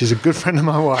 yeah, really? She's a good friend of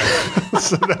my wife.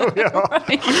 So there we are.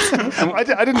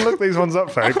 I didn't look these ones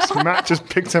up, folks. Matt just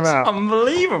picked them out.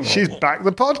 Unbelievable. She's backed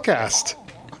the podcast.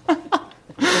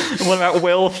 And what about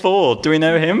Will Ford? Do we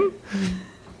know him?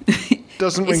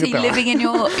 Doesn't ring is a he bell. living in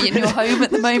your home at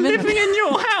the moment? Living in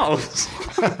your house.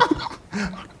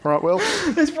 Right, Will?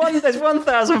 There's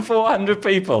 1,400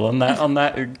 people on that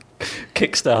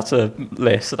Kickstarter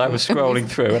list that I was scrolling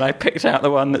through, and I picked out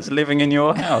the one that's living in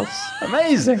your house.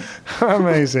 Amazing.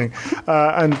 Amazing.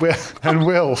 And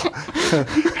Will,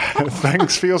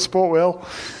 thanks for your support, Will.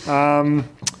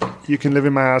 You can live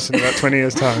in my house in about 20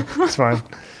 years' time. It's fine.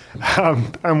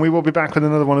 And we will be back with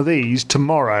another one of these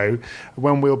tomorrow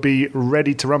when we'll be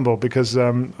ready to rumble, because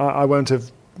I won't have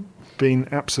been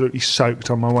absolutely soaked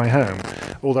on my way home.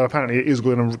 Although apparently it is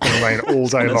going to rain all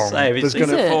day long. There's going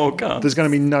to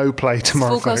be no play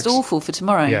tomorrow. It's forecast folks. awful for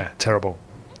tomorrow. Yeah, terrible.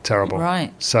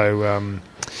 Right. So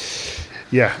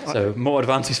Yeah. So more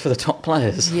advantage for the top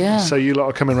players. Yeah. So you lot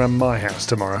are coming around my house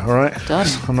tomorrow, all right? Done.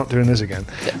 I'm not doing this again.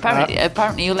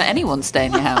 Apparently you'll let anyone stay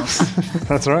in your house.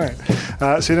 That's all right.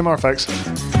 See you tomorrow, folks.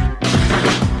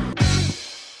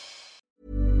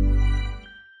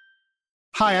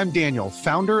 Hi, I'm Daniel,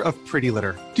 founder of Pretty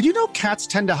Litter. Did you know cats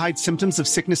tend to hide symptoms of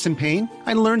sickness and pain?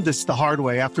 I learned this the hard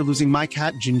way after losing my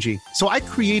cat, Gingy. So I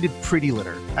created Pretty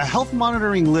Litter, a health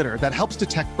monitoring litter that helps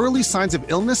detect early signs of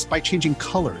illness by changing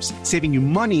colors, saving you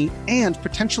money and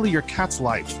potentially your cat's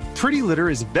life. Pretty Litter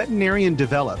is veterinarian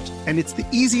developed, and it's the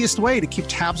easiest way to keep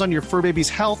tabs on your fur baby's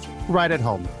health right at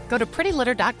home. Go to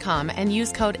prettylitter.com and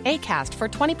use code ACAST for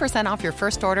 20% off your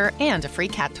first order and a free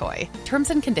cat toy.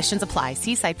 Terms and conditions apply.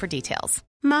 See site for details.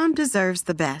 Mom deserves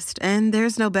the best, and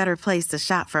there's no better place to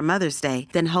shop for Mother's Day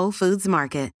than Whole Foods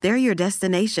Market. They're your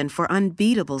destination for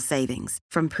unbeatable savings,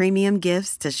 from premium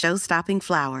gifts to show-stopping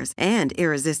flowers and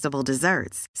irresistible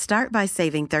desserts. Start by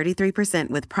saving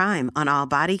 33% with Prime on all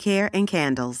body care and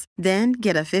candles. Then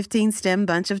get a 15-stem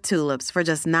bunch of tulips for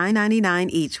just $9.99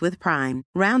 each with Prime.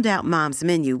 Round out Mom's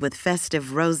menu with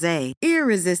festive rosé,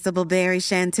 irresistible berry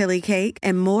chantilly cake,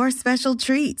 and more special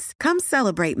treats. Come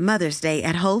celebrate Mother's Day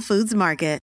at Whole Foods Market.